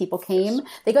protest, people came.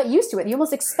 They got used to it. You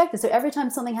almost expected. So every time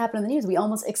something happened in the news, we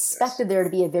almost expected there to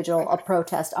be a vigil, a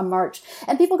protest, a march.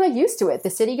 And people got used to it. The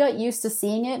city got used used to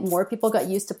seeing it. More people got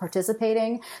used to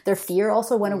participating. Their fear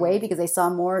also went away because they saw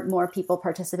more people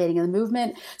participating in the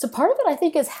movement. So part of it, I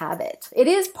think, is habit. It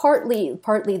is partly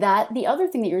that. The other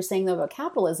thing that you're saying, though, about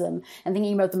capitalism and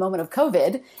thinking about the moment of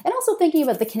COVID, and also thinking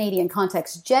about the Canadian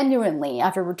context, genuinely,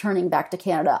 after returning back to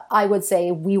Canada, I would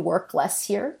say we work less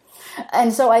here.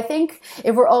 And so I think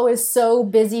if we're always so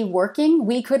busy working,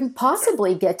 we couldn't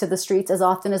possibly get to the streets as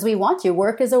often as we want to.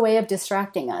 Work is a way of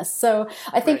distracting us. So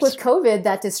I think with COVID,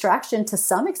 that distraction to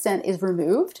some extent is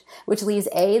removed, which leaves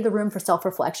the room for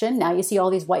self-reflection. Now you see all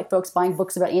these white folks buying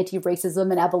books about anti-racism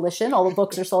and abolition. All the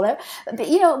books are sold out. But,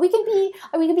 we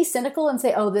can be cynical and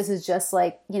say, oh, this is just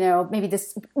like, maybe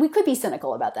this, we could be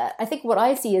cynical about that. I think what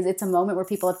I see is it's a moment where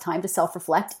people have time to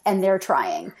self-reflect and they're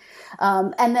trying.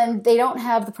 And then they don't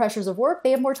have the pressures of work.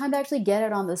 They have more time to actually get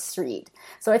it on the street.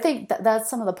 So I think that's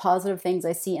some of the positive things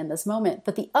I see in this moment.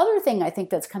 But the other thing I think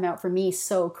that's come out for me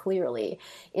so clearly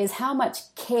is how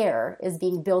much care is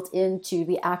being built into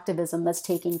the activism that's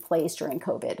taking place during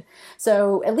COVID.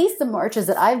 So at least the marches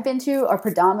that I've been to are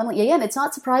predominantly, again, it's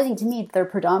not surprising to me that they're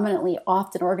predominantly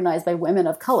often organized by women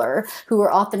of color who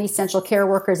are often essential care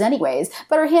workers anyways,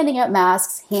 but are handing out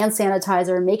masks, hand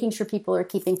sanitizer, making sure people are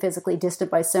keeping physically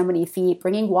distant by so many feet,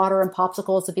 bringing water and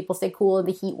popsicles so people stay cool in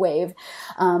the heat wave.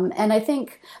 And I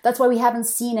think that's why we haven't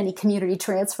seen any community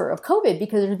transfer of COVID,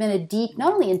 because there's been a deep,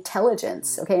 not only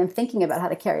intelligence, and thinking about how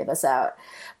to carry this out,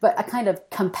 but a kind of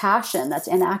compassion that's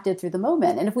enacted through the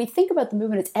movement. And if we think about the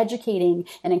movement, it's educating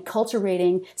and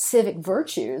enculturating civic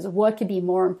virtues. What could be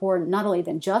more important, not only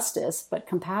than justice, but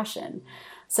compassion?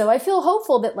 So I feel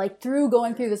hopeful that through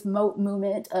going through this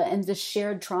movement and this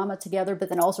shared trauma together, but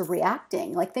then also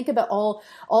reacting, think about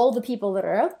all the people that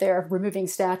are out there removing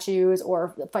statues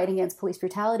or fighting against police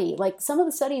brutality. Some of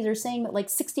the studies are saying that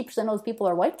 60% of those people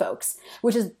are white folks,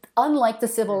 which is unlike the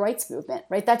civil rights movement,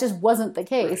 right? That just wasn't the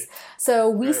case. Right. So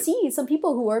we see some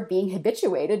people who are being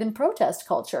habituated in protest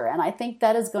culture. And I think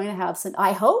that is going to have some,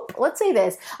 I hope, let's say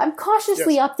this, I'm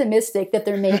cautiously optimistic that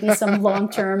there may be some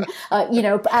long-term,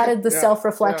 added the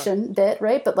self-reflection bit,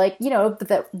 right? But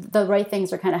that the right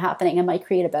things are kind of happening and might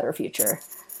create a better future.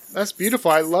 That's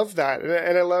beautiful. I love that.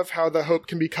 And I love how the hope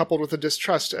can be coupled with the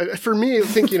distrust. For me,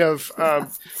 thinking of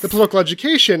the political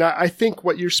education, I think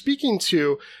what you're speaking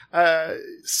to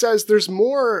says there's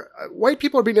more, white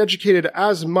people are being educated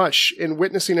as much in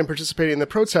witnessing and participating in the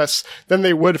protests than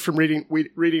they would from reading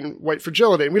White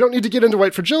Fragility. And we don't need to get into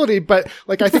White Fragility, but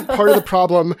I think part of the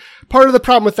problem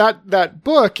with that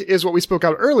book is what we spoke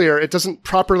out earlier. It doesn't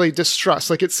properly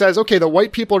distrust. It says, okay, the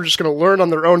white people are just going to learn on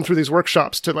their own through these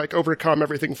workshops to overcome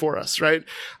everything for us, right?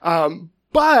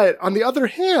 But on the other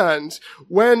hand,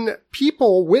 when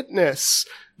people witness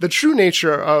the true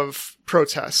nature of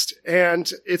protest,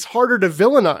 and it's harder to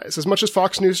villainize as much as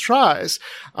Fox News tries.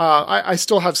 I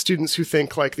still have students who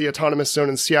think the autonomous zone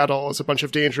in Seattle is a bunch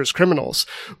of dangerous criminals.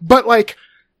 But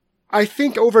I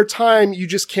think over time, you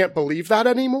just can't believe that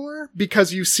anymore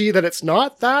because you see that it's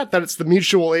not that it's the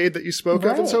mutual aid that you spoke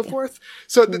of and so forth.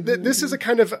 So this is a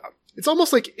kind of, it's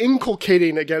almost like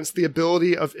inculcating against the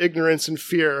ability of ignorance and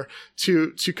fear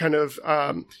to kind of,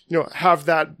 have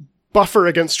that buffer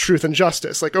against truth and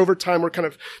justice. Over time, we're kind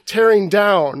of tearing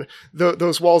down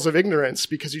those walls of ignorance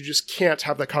because you just can't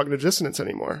have that cognitive dissonance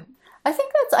anymore. I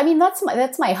think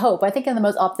that's my hope. I think in the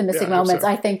most optimistic moments,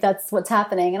 I think that's what's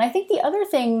happening. And I think the other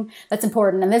thing that's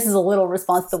important, and this is a little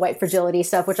response to the white fragility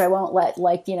stuff, which I won't let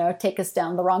take us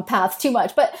down the wrong path too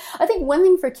much. But I think one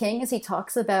thing for King is he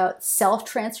talks about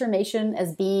self-transformation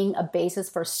as being a basis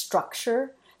for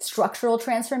structural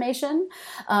transformation.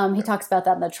 He talks about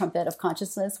that in the Trumpet of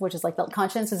Consciousness, which is the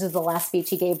conscience. This is the last speech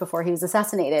he gave before he was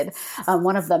assassinated.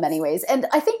 One of them anyways. And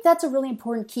I think that's a really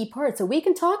important key part. So we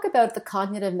can talk about the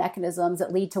cognitive mechanisms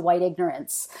that lead to white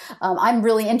ignorance. I'm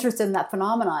really interested in that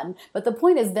phenomenon. But the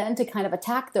point is then to kind of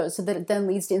attack those so that it then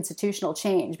leads to institutional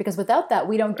change. Because without that,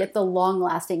 we don't get the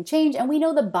long-lasting change. And we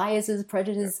know the biases,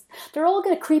 prejudices, they're all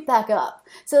going to creep back up.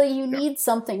 So you need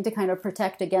something to kind of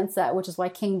protect against that, which is why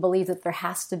King believes that there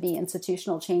has to be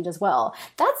institutional change as well.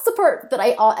 That's the part that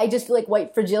I just feel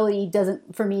white fragility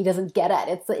doesn't get at.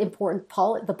 It's the important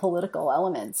the political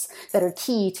elements that are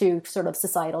key to sort of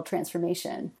societal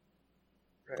transformation.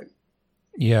 Right.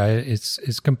 Yeah,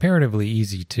 it's comparatively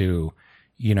easy to,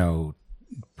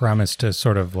 promise to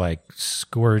sort of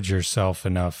scourge yourself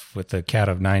enough with the cat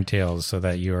of nine tails so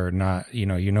that you're not, you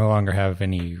no longer have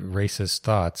any racist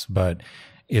thoughts, but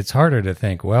it's harder to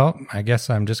think, well, I guess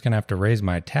I'm just going to have to raise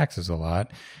my taxes a lot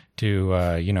to,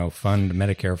 fund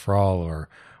Medicare for all or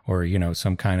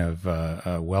some kind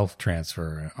of wealth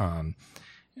transfer.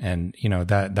 And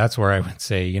that's where I would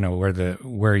say,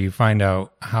 where you find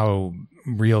out how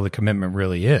real the commitment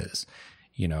really is.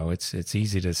 it's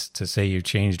easy to say you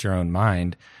changed your own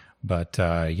mind, but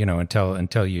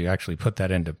until you actually put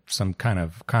that into some kind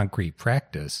of concrete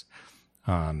practice,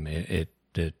 it's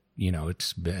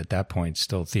at that point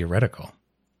still theoretical.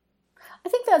 I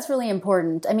think that's really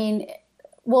important. I mean,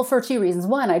 well, for two reasons.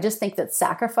 One, I just think that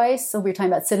sacrifice, so we're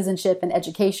talking about citizenship and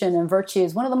education and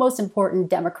virtues, one of the most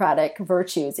important democratic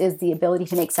virtues is the ability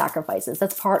to make sacrifices.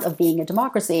 That's part of being a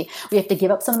democracy. We have to give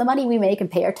up some of the money we make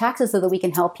and pay our taxes so that we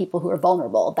can help people who are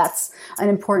vulnerable. That's an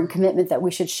important commitment that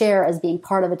we should share as being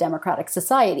part of a democratic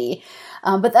society.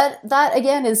 But that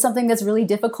again is something that's really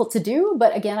difficult to do.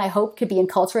 But again, I hope could be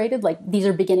enculturated. Like, these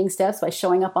are beginning steps by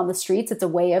showing up on the streets. It's a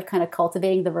way of kind of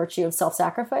cultivating the virtue of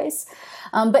self-sacrifice.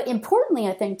 But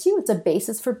importantly, I think too, it's a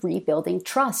basis for rebuilding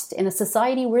trust in a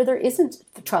society where there isn't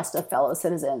trust of fellow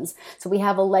citizens. So we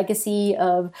have a legacy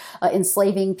of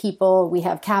enslaving people. We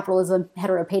have capitalism,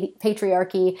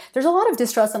 heteropatriarchy. There's a lot of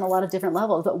distrust on a lot of different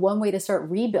levels. But one way to start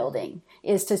rebuilding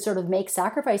is to sort of make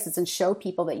sacrifices and show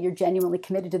people that you're genuinely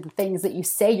committed to the things that you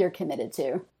say you're committed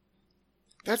to.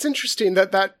 That's interesting,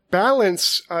 that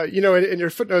balance, in your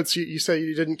footnotes, you say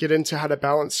you didn't get into how to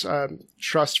balance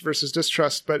trust versus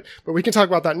distrust, but we can talk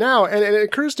about that now. And it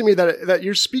occurs to me that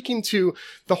you're speaking to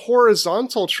the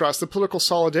horizontal trust, the political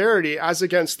solidarity, as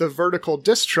against the vertical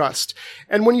distrust.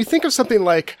 And when you think of something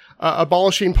like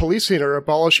abolishing policing or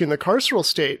abolishing the carceral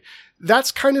state,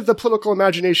 that's kind of the political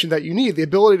imagination that you need, the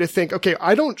ability to think, okay,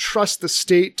 I don't trust the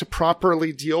state to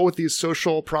properly deal with these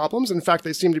social problems. In fact,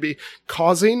 they seem to be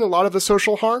causing a lot of the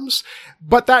social harms.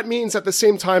 But that means at the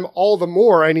same time, all the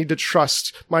more I need to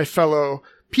trust my fellow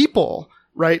people,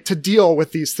 right, to deal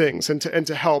with these things and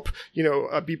to help,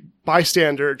 be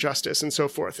bystander justice and so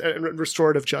forth, and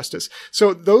restorative justice.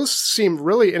 So those seem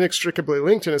really inextricably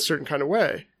linked in a certain kind of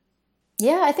way.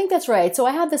 Yeah, I think that's right. So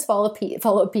I have this follow-up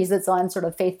piece that's on sort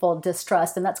of faithful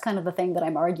distrust, and that's kind of the thing that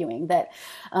I'm arguing, that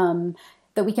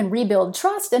we can rebuild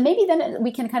trust, and maybe then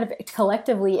we can kind of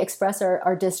collectively express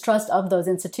our distrust of those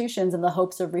institutions in the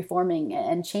hopes of reforming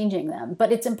and changing them.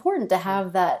 But it's important to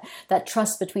have that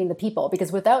trust between the people,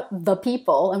 because without the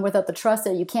people and without the trust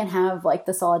there, you can't have like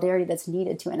the solidarity that's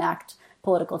needed to enact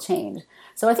political change.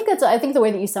 So I think the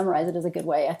way that you summarize it is a good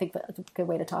way. I think that's a good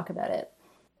way to talk about it.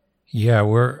 Yeah,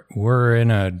 we're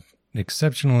in an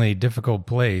exceptionally difficult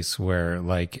place where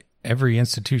like every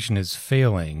institution is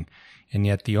failing, and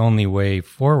yet the only way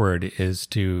forward is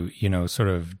to, sort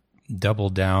of double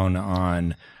down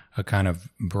on a kind of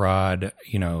broad,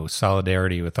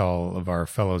 solidarity with all of our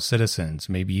fellow citizens,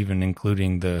 maybe even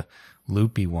including the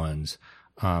loopy ones.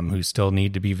 Who still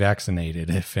need to be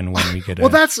vaccinated if and when we get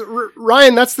Well,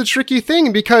 Ryan, that's the tricky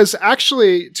thing, because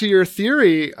actually, to your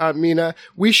theory, Meena,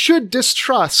 we should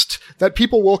distrust that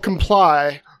people will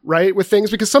comply, right, with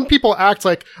things, because some people act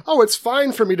like, oh, it's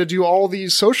fine for me to do all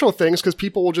these social things because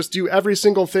people will just do every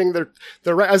single thing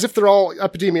they're as if they're all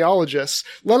epidemiologists,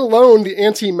 let alone the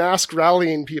anti-mask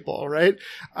rallying people, right?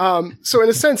 So in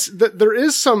a sense, there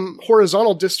is some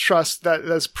horizontal distrust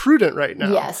that's prudent right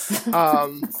now. Yes.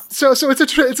 So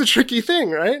it's a tricky thing,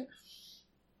 right?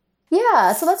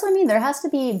 Yeah, so that's what I mean. There has to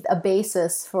be a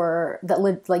basis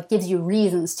that gives you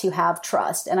reasons to have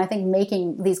trust. And I think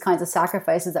making these kinds of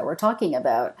sacrifices that we're talking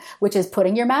about, which is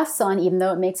putting your masks on even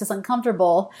though it makes us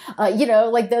uncomfortable,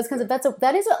 those kinds of,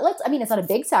 it's not a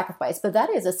big sacrifice, but that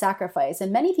is a sacrifice.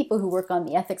 And many people who work on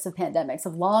the ethics of pandemics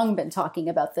have long been talking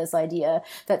about this idea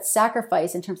that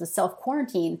sacrifice in terms of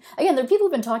self-quarantine. Again, there are people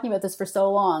who've been talking about this for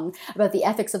so long, about the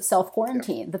ethics of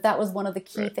self-quarantine, that was one of the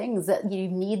key things, that you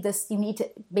need to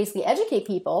basically educate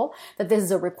people that this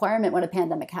is a requirement when a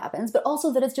pandemic happens, but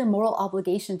also that it's your moral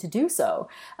obligation to do so.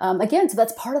 So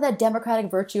that's part of that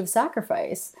democratic virtue of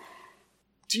sacrifice.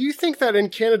 Do you think that in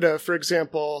Canada, for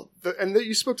example,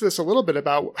 you spoke to this a little bit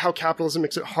about how capitalism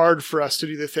makes it hard for us to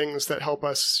do the things that help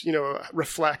us,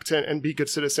 reflect and be good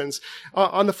citizens.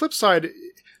 On the flip side,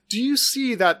 do you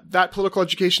see that political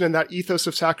education and that ethos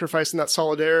of sacrifice and that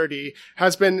solidarity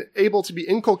has been able to be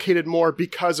inculcated more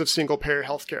because of single-payer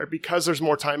healthcare, because there's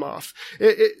more time off?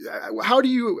 How do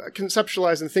you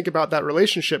conceptualize and think about that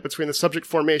relationship between the subject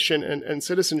formation and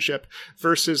citizenship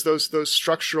versus those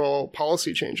structural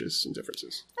policy changes and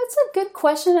differences? That's a good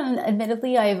question. And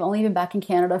admittedly, I've only been back in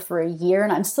Canada for a year,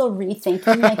 and I'm still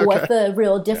rethinking what the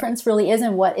real difference really is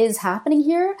and what is happening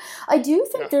here. I do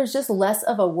think there's just less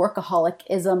of a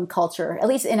workaholism some culture, at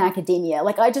least in academia.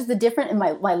 Like the difference in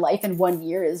my life in 1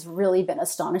 year has really been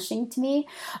astonishing to me.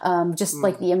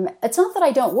 It's not that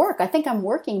I don't work. I think I'm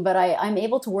working, but I'm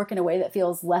able to work in a way that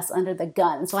feels less under the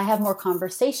gun. So I have more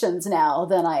conversations now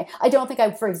than I don't think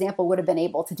I, for example, would have been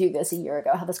able to do this a year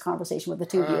ago, have this conversation with the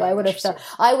two of you. I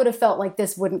would have felt like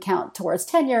this wouldn't count towards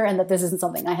tenure and that this isn't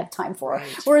something I have time for.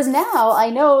 Right. Whereas now I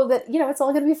know that, it's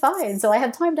all going to be fine. So I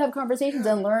have time to have conversations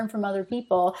and learn from other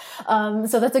people.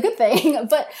 So that's a good thing.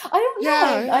 But I don't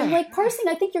know. I'm like parsing,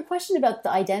 I think your question about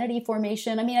the identity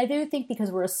formation. I mean, I do think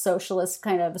because we're a socialist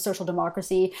kind of a social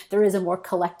democracy, there is a more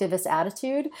collectivist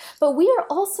attitude. But we are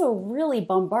also really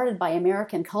bombarded by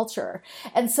American culture.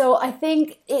 And so I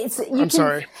think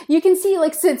you can see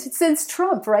like since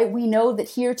Trump, right, we know that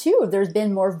here too, there's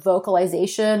been more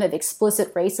vocalization of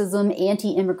explicit racism,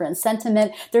 anti-immigrant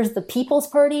sentiment. There's the People's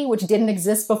Party, which didn't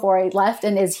exist before I left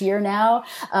and is here now,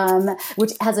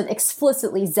 which has an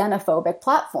explicitly xenophobic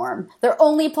platform. Their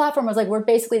only platform was like, we're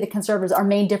basically the conservatives. Our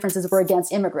main differences were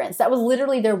against immigrants. That was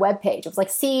literally their webpage. It was like,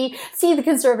 see the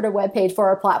conservative webpage for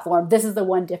our platform. This is the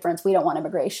one difference. We don't want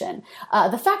immigration.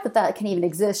 The fact that can even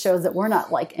exist shows that we're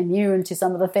not like immune to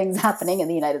some of the things happening in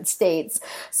the United States.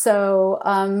 So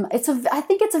I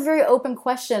think it's a very open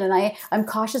question, and I'm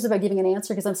cautious about giving an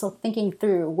answer because I'm still thinking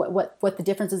through what the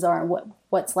differences are and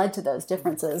what's led to those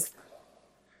differences.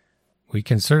 We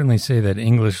can certainly say that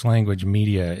English language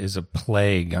media is a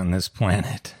plague on this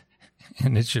planet,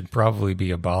 and it should probably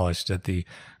be abolished at the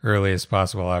earliest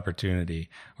possible opportunity,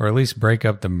 or at least break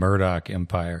up the Murdoch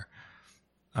empire.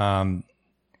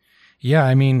 Yeah,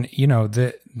 I mean,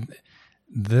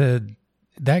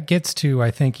 that gets to,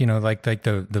 I think, like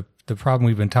the problem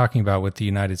we've been talking about with the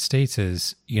United States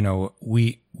is,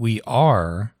 we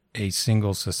are a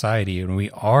single society and we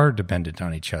are dependent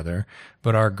on each other,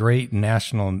 but our great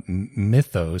national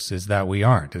mythos is that we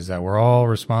aren't, is that we're all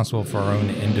responsible for our own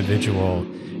individual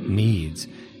needs.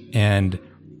 And,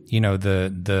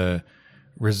 the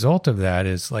result of that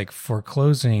is like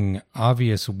foreclosing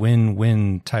obvious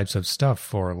win-win types of stuff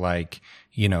for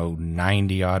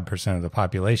 90 odd % of the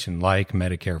population, like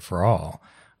Medicare for all.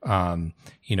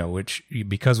 Which,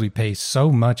 because we pay so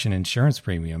much in insurance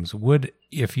premiums, would,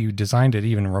 if you designed it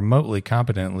even remotely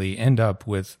competently, end up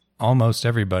with almost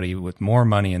everybody with more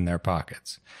money in their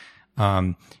pockets.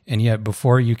 And yet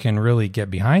before you can really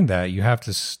get behind that, you have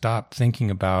to stop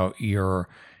thinking about your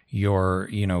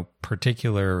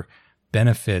particular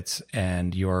benefits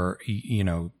and your,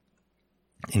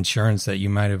 insurance that you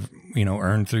might have,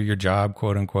 earned through your job,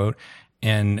 quote unquote,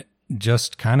 and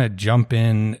just kind of jump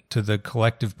in to the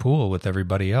collective pool with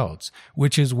everybody else,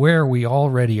 which is where we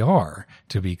already are,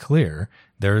 to be clear.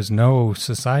 There is no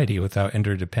society without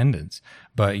interdependence,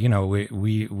 but,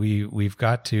 we've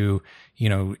got to,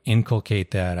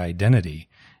 inculcate that identity.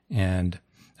 And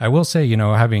I will say,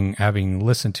 having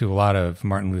listened to a lot of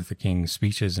Martin Luther King's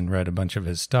speeches and read a bunch of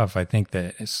his stuff, I think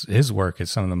that his work is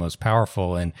some of the most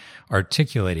powerful in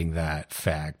articulating that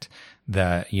fact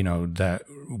that, that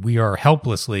we are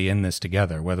helplessly in this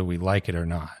together, whether we like it or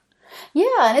not.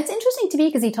 Yeah, and it's interesting to me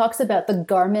because he talks about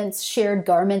the shared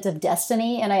garment of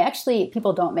destiny. And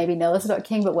people don't maybe know this about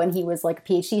King, but when he was like a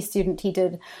PhD student, he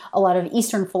did a lot of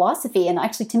Eastern philosophy. And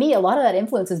actually, to me, a lot of that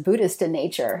influence is Buddhist in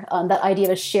nature. That idea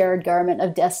of a shared garment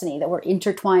of destiny, that we're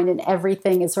intertwined and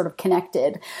everything is sort of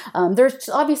connected. There's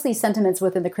obviously sentiments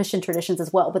within the Christian traditions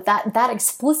as well, but that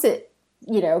explicit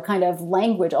kind of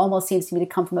language almost seems to me to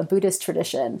come from a Buddhist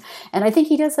tradition. And I think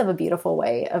he does have a beautiful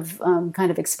way of kind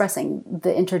of expressing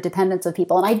the interdependence of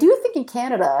people. And I do think in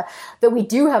Canada that we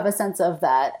do have a sense of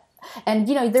that. And,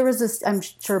 there was this, I'm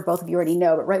sure both of you already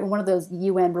know, but right when one of those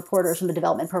UN reporters from the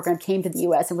development program came to the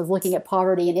U.S. and was looking at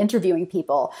poverty and interviewing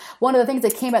people, one of the things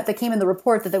that came in the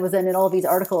report that was in all these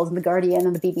articles in The Guardian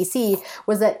and the BBC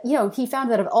was that, he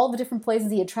found that of all the different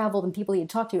places he had traveled and people he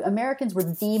had talked to, Americans were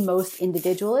the most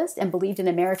individualist and believed in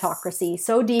a meritocracy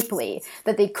so deeply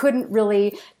that they couldn't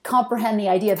really comprehend the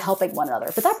idea of helping one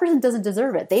another. But that person doesn't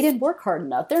deserve it. They didn't work hard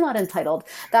enough. They're not entitled.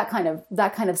 That kind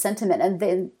of sentiment. And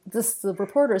then the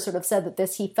reporter sort of said that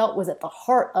this he felt was at the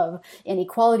heart of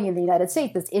inequality in the United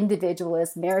States. This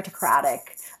individualist, meritocratic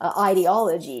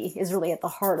ideology is really at the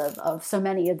heart of so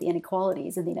many of the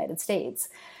inequalities in the United States.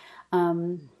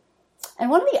 And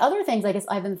one of the other things I guess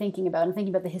I've been thinking about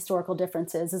the historical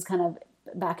differences is kind of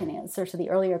back in answer to the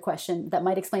earlier question that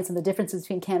might explain some of the differences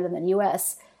between Canada and the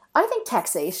U.S. I think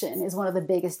taxation is one of the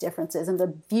biggest differences in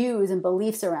the views and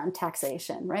beliefs around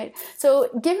taxation, right? So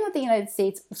given that the United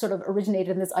States sort of originated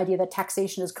in this idea that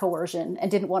taxation is coercion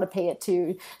and didn't want to pay it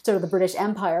to sort of the British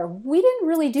Empire, we didn't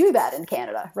really do that in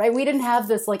Canada, right? We didn't have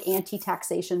this like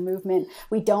anti-taxation movement.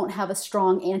 We don't have a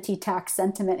strong anti-tax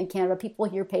sentiment in Canada. People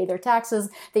here pay their taxes.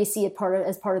 They see it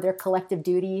as part of their collective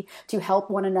duty to help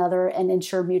one another and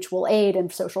ensure mutual aid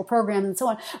and social programs and so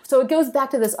on. So it goes back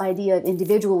to this idea of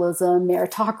individualism,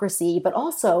 meritocracy, but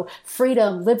also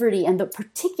freedom, liberty, and the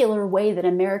particular way that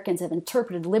Americans have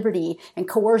interpreted liberty and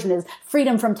coercion is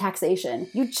freedom from taxation.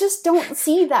 You just don't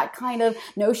see that kind of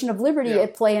notion of liberty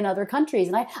at play in other countries.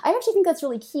 And I actually think that's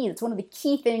really key. It's one of the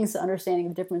key things to understanding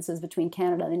the differences between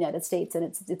Canada and the United States and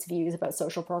its views about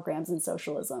social programs and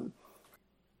socialism.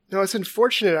 No, it's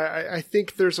unfortunate. I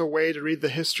think there's a way to read the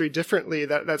history differently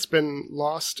that's been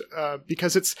lost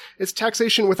because it's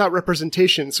taxation without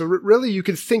representation. So really, you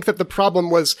could think that the problem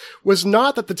was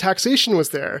not that the taxation was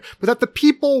there, but that the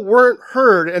people weren't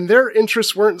heard and their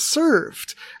interests weren't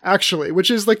served. Actually, which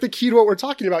is like the key to what we're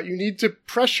talking about. You need to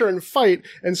pressure and fight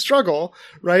and struggle,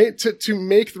 right, to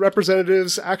make the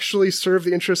representatives actually serve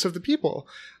the interests of the people.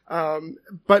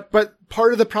 But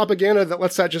part of the propaganda that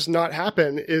lets that just not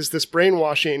happen is this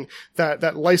brainwashing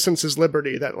that licenses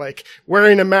liberty, that like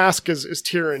wearing a mask is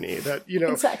tyranny, that, you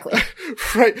know, exactly.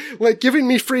 Right. Like giving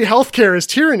me free healthcare is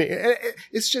tyranny.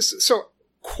 It's just so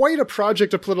quite a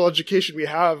project of political education we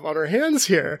have on our hands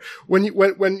here. When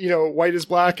you know, white is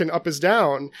black and up is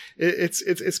down,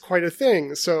 it's quite a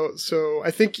thing. So I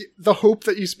think the hope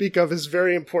that you speak of is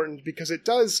very important because it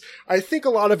does. I think a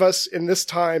lot of us in this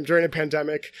time during a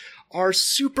pandemic are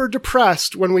super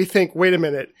depressed when we think, wait a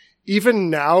minute, even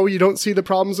now you don't see the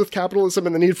problems with capitalism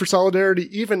and the need for solidarity.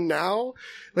 Even now,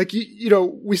 like, you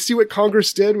know, we see what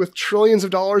Congress did with trillions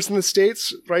of dollars in the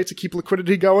States, right, to keep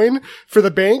liquidity going for the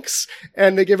banks.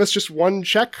 And they give us just one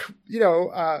check. You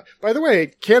know, by the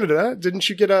way, Canada, didn't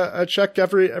you get a check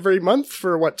every month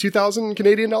for what, 2,000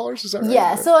 Canadian dollars? Is that right?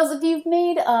 Yeah. So if you've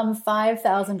made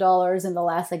 $5,000 in the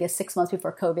last, I guess, 6 months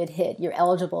before COVID hit, you're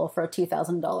eligible for a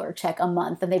 $2,000 check a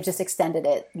month. And they've just extended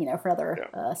it, you know, for another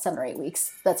 7 or 8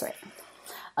 weeks. That's right.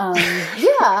 I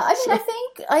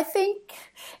mean, I think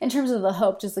in terms of the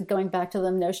hope, just like going back to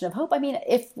the notion of hope, I mean,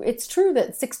 if it's true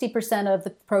that 60% of the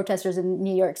protesters in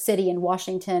New York City and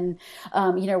Washington,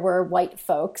 you know, were white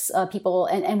folks, people,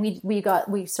 and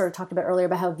we sort of talked about earlier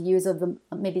about how views of the,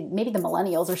 maybe the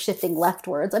millennials are shifting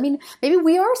leftwards. I mean, maybe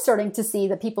we are starting to see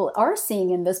that people are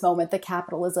seeing in this moment that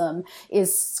capitalism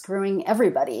is screwing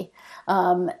everybody.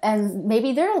 And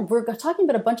maybe we're talking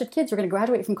about a bunch of kids who are going to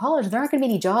graduate from college. There aren't going to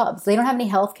be any jobs. They don't have any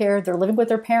health care. They're living with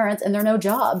their parents and there are no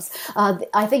jobs.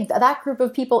 I think that group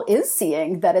of people is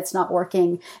seeing that it's not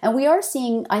working. And we are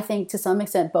seeing, I think, to some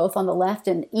extent, both on the left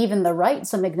and even the right,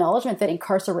 some acknowledgement that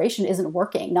incarceration isn't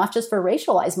working, not just for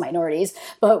racialized minorities,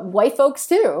 but white folks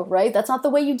too, right? That's not the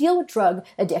way you deal with drug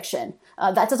addiction.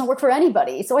 That doesn't work for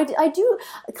anybody. So I do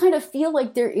kind of feel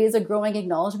like there is a growing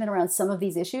acknowledgement around some of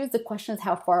these issues. The question is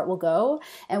how far it will go.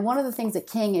 And one of the things that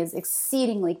King is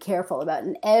exceedingly careful about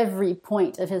in every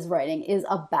point of his writing is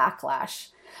a backlash.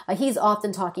 He's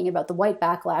often talking about the white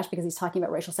backlash because he's talking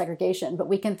about racial segregation, but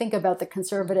we can think about the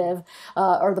conservative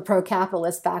or the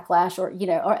pro-capitalist backlash, or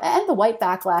and the white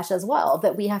backlash as well.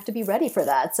 That we have to be ready for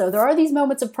that. So there are these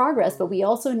moments of progress, but we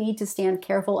also need to stand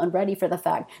careful and ready for the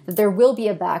fact that there will be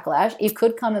a backlash. It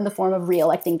could come in the form of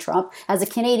re-electing Trump. As a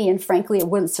Canadian, frankly, it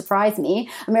wouldn't surprise me.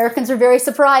 Americans are very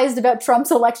surprised about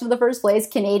Trump's election in the first place.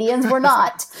 Canadians were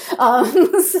not.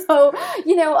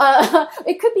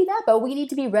 It could be that, but we need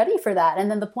to be ready for that. And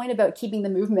then the point about keeping the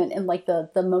movement and like the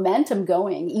momentum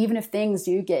going, even if things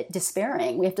do get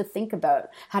despairing, we have to think about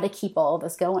how to keep all of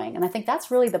this going. And I think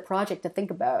that's really the project to think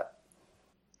about.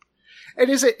 And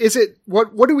is it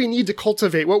what do we need to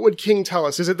cultivate? What would King tell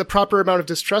us? Is it the proper amount of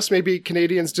distrust? Maybe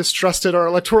Canadians distrusted our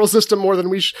electoral system more than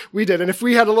we did. And if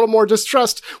we had a little more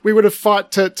distrust, we would have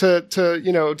fought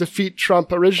to defeat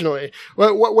Trump originally.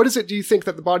 What is it, do you think,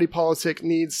 that the body politic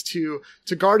needs to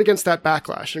guard against that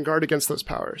backlash and guard against those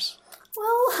powers?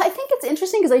 Well, I think it's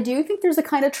interesting because I do think there's a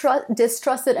kind of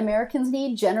distrust that Americans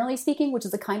need, generally speaking, which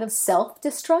is a kind of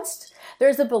self-distrust.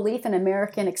 There's a belief in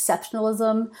American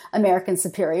exceptionalism, American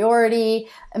superiority.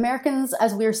 Americans,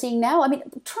 as we're seeing now, I mean,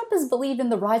 Trump has believed in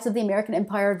the rise of the American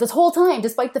empire this whole time,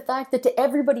 despite the fact that to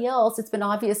everybody else, it's been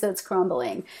obvious that it's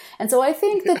crumbling. And so I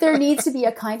think that there needs to be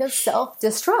a kind of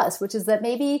self-distrust, which is that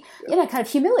maybe, kind of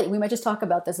humility. We might just talk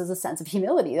about this as a sense of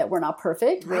humility, that we're not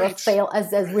perfect. Right. We're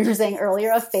as we were saying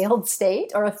earlier, a failed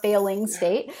state or a failing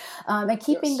state. And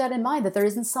keeping that in mind, that there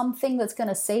isn't something that's going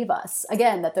to save us.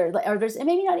 Again, that there's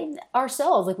maybe not even,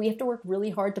 ourselves. Like we have to work really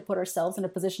hard to put ourselves in a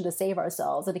position to save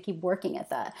ourselves and to keep working at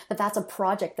that. That's a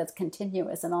project that's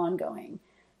continuous and ongoing.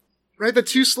 Right. The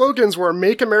two slogans were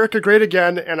 "Make America Great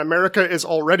Again" and "America is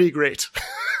already great."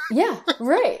 Yeah.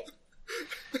 Right.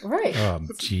 Right. Oh,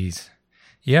 geez.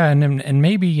 Yeah. And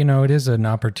maybe, it is an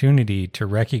opportunity to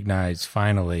recognize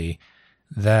finally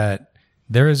that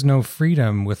there is no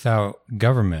freedom without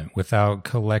government, without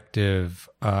collective,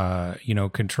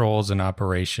 controls and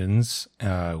operations,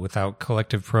 without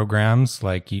collective programs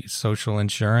like social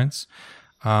insurance,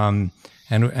 just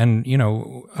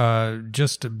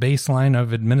a baseline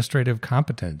of administrative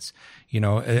competence.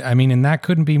 And that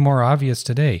couldn't be more obvious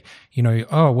today.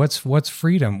 What's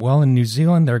freedom? Well, in New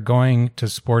Zealand, they're going to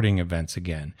sporting events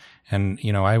again. And,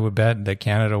 I would bet that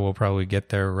Canada will probably get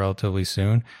there relatively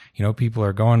soon. People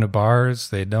are going to bars.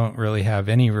 They don't really have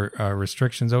any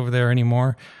restrictions over there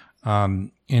anymore.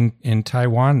 In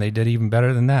Taiwan, they did even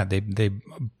better than that. They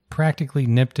practically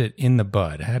nipped it in the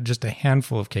bud, had just a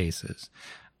handful of cases.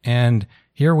 And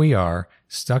here we are,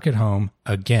 stuck at home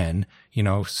again.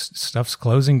 Stuff's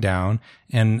closing down,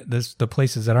 and the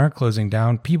places that aren't closing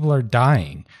down, people are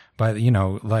dying. But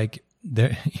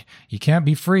you can't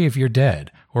be free if you're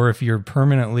dead or if you're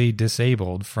permanently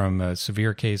disabled from a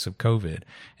severe case of COVID.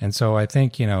 And so I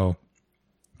think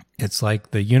it's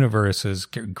like the universe is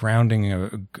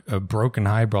grounding a broken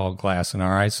highball glass in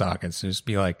our eye sockets. Just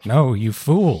be like, no, you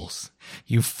fools,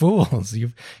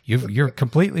 you're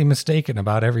completely mistaken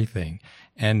about everything.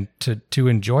 And to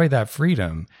enjoy that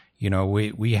freedom,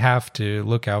 we have to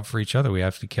look out for each other. We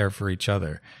have to care for each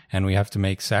other, and we have to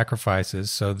make sacrifices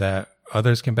so that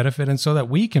others can benefit and so that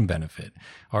we can benefit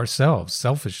ourselves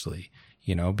selfishly,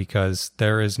 because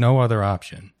there is no other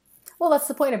option. Well, that's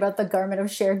the point about the garment of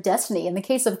shared destiny. In the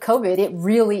case of COVID, it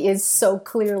really is so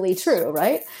clearly true,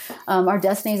 right? Our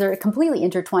destinies are completely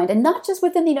intertwined, and not just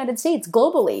within the United States,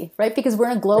 globally, right? Because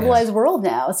we're in a globalized world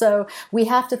now. So we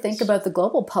have to think about the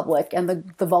global public and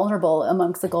the vulnerable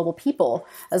amongst the global people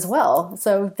as well.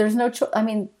 So there's no choice.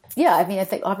 I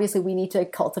think obviously we need to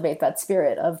cultivate that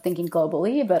spirit of thinking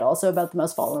globally, but also about the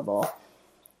most vulnerable.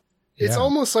 It's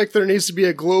almost like there needs to be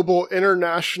a global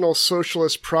international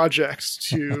socialist project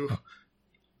to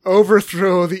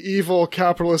overthrow the evil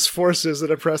capitalist forces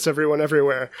that oppress everyone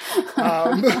everywhere.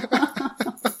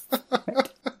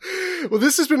 Well,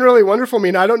 this has been really wonderful,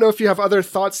 Meena. I don't know if you have other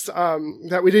thoughts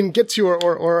that we didn't get to,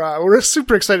 or we're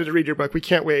super excited to read your book. We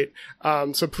can't wait.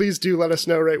 So please do let us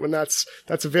know right when that's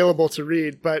available to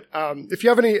read. But if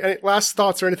you have any last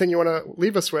thoughts or anything you want to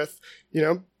leave us with,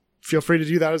 feel free to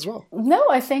do that as well. No,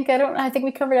 I think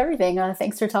we covered everything.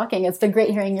 Thanks for talking. It's been great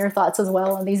hearing your thoughts as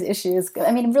well on these issues.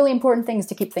 Really important things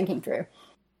to keep thinking through.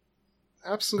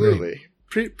 Absolutely.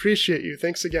 Appreciate you.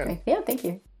 Thanks again. Okay. Yeah, thank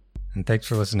you. And thanks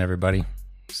for listening, everybody.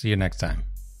 See you next time.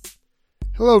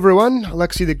 Hello, everyone.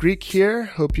 Alexi the Greek here.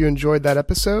 Hope you enjoyed that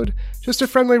episode. Just a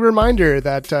friendly reminder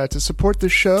that to support the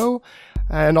show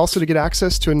and also to get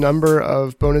access to a number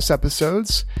of bonus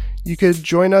episodes, you could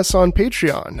join us on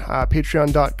Patreon,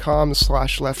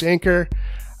 patreon.com/leftanchor.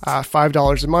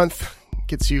 $5 a month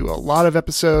gets you a lot of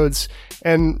episodes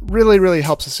and really, really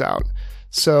helps us out.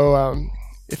 So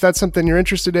if that's something you're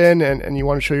interested in and you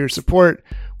want to show your support,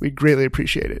 we'd greatly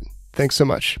appreciate it. Thanks so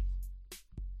much.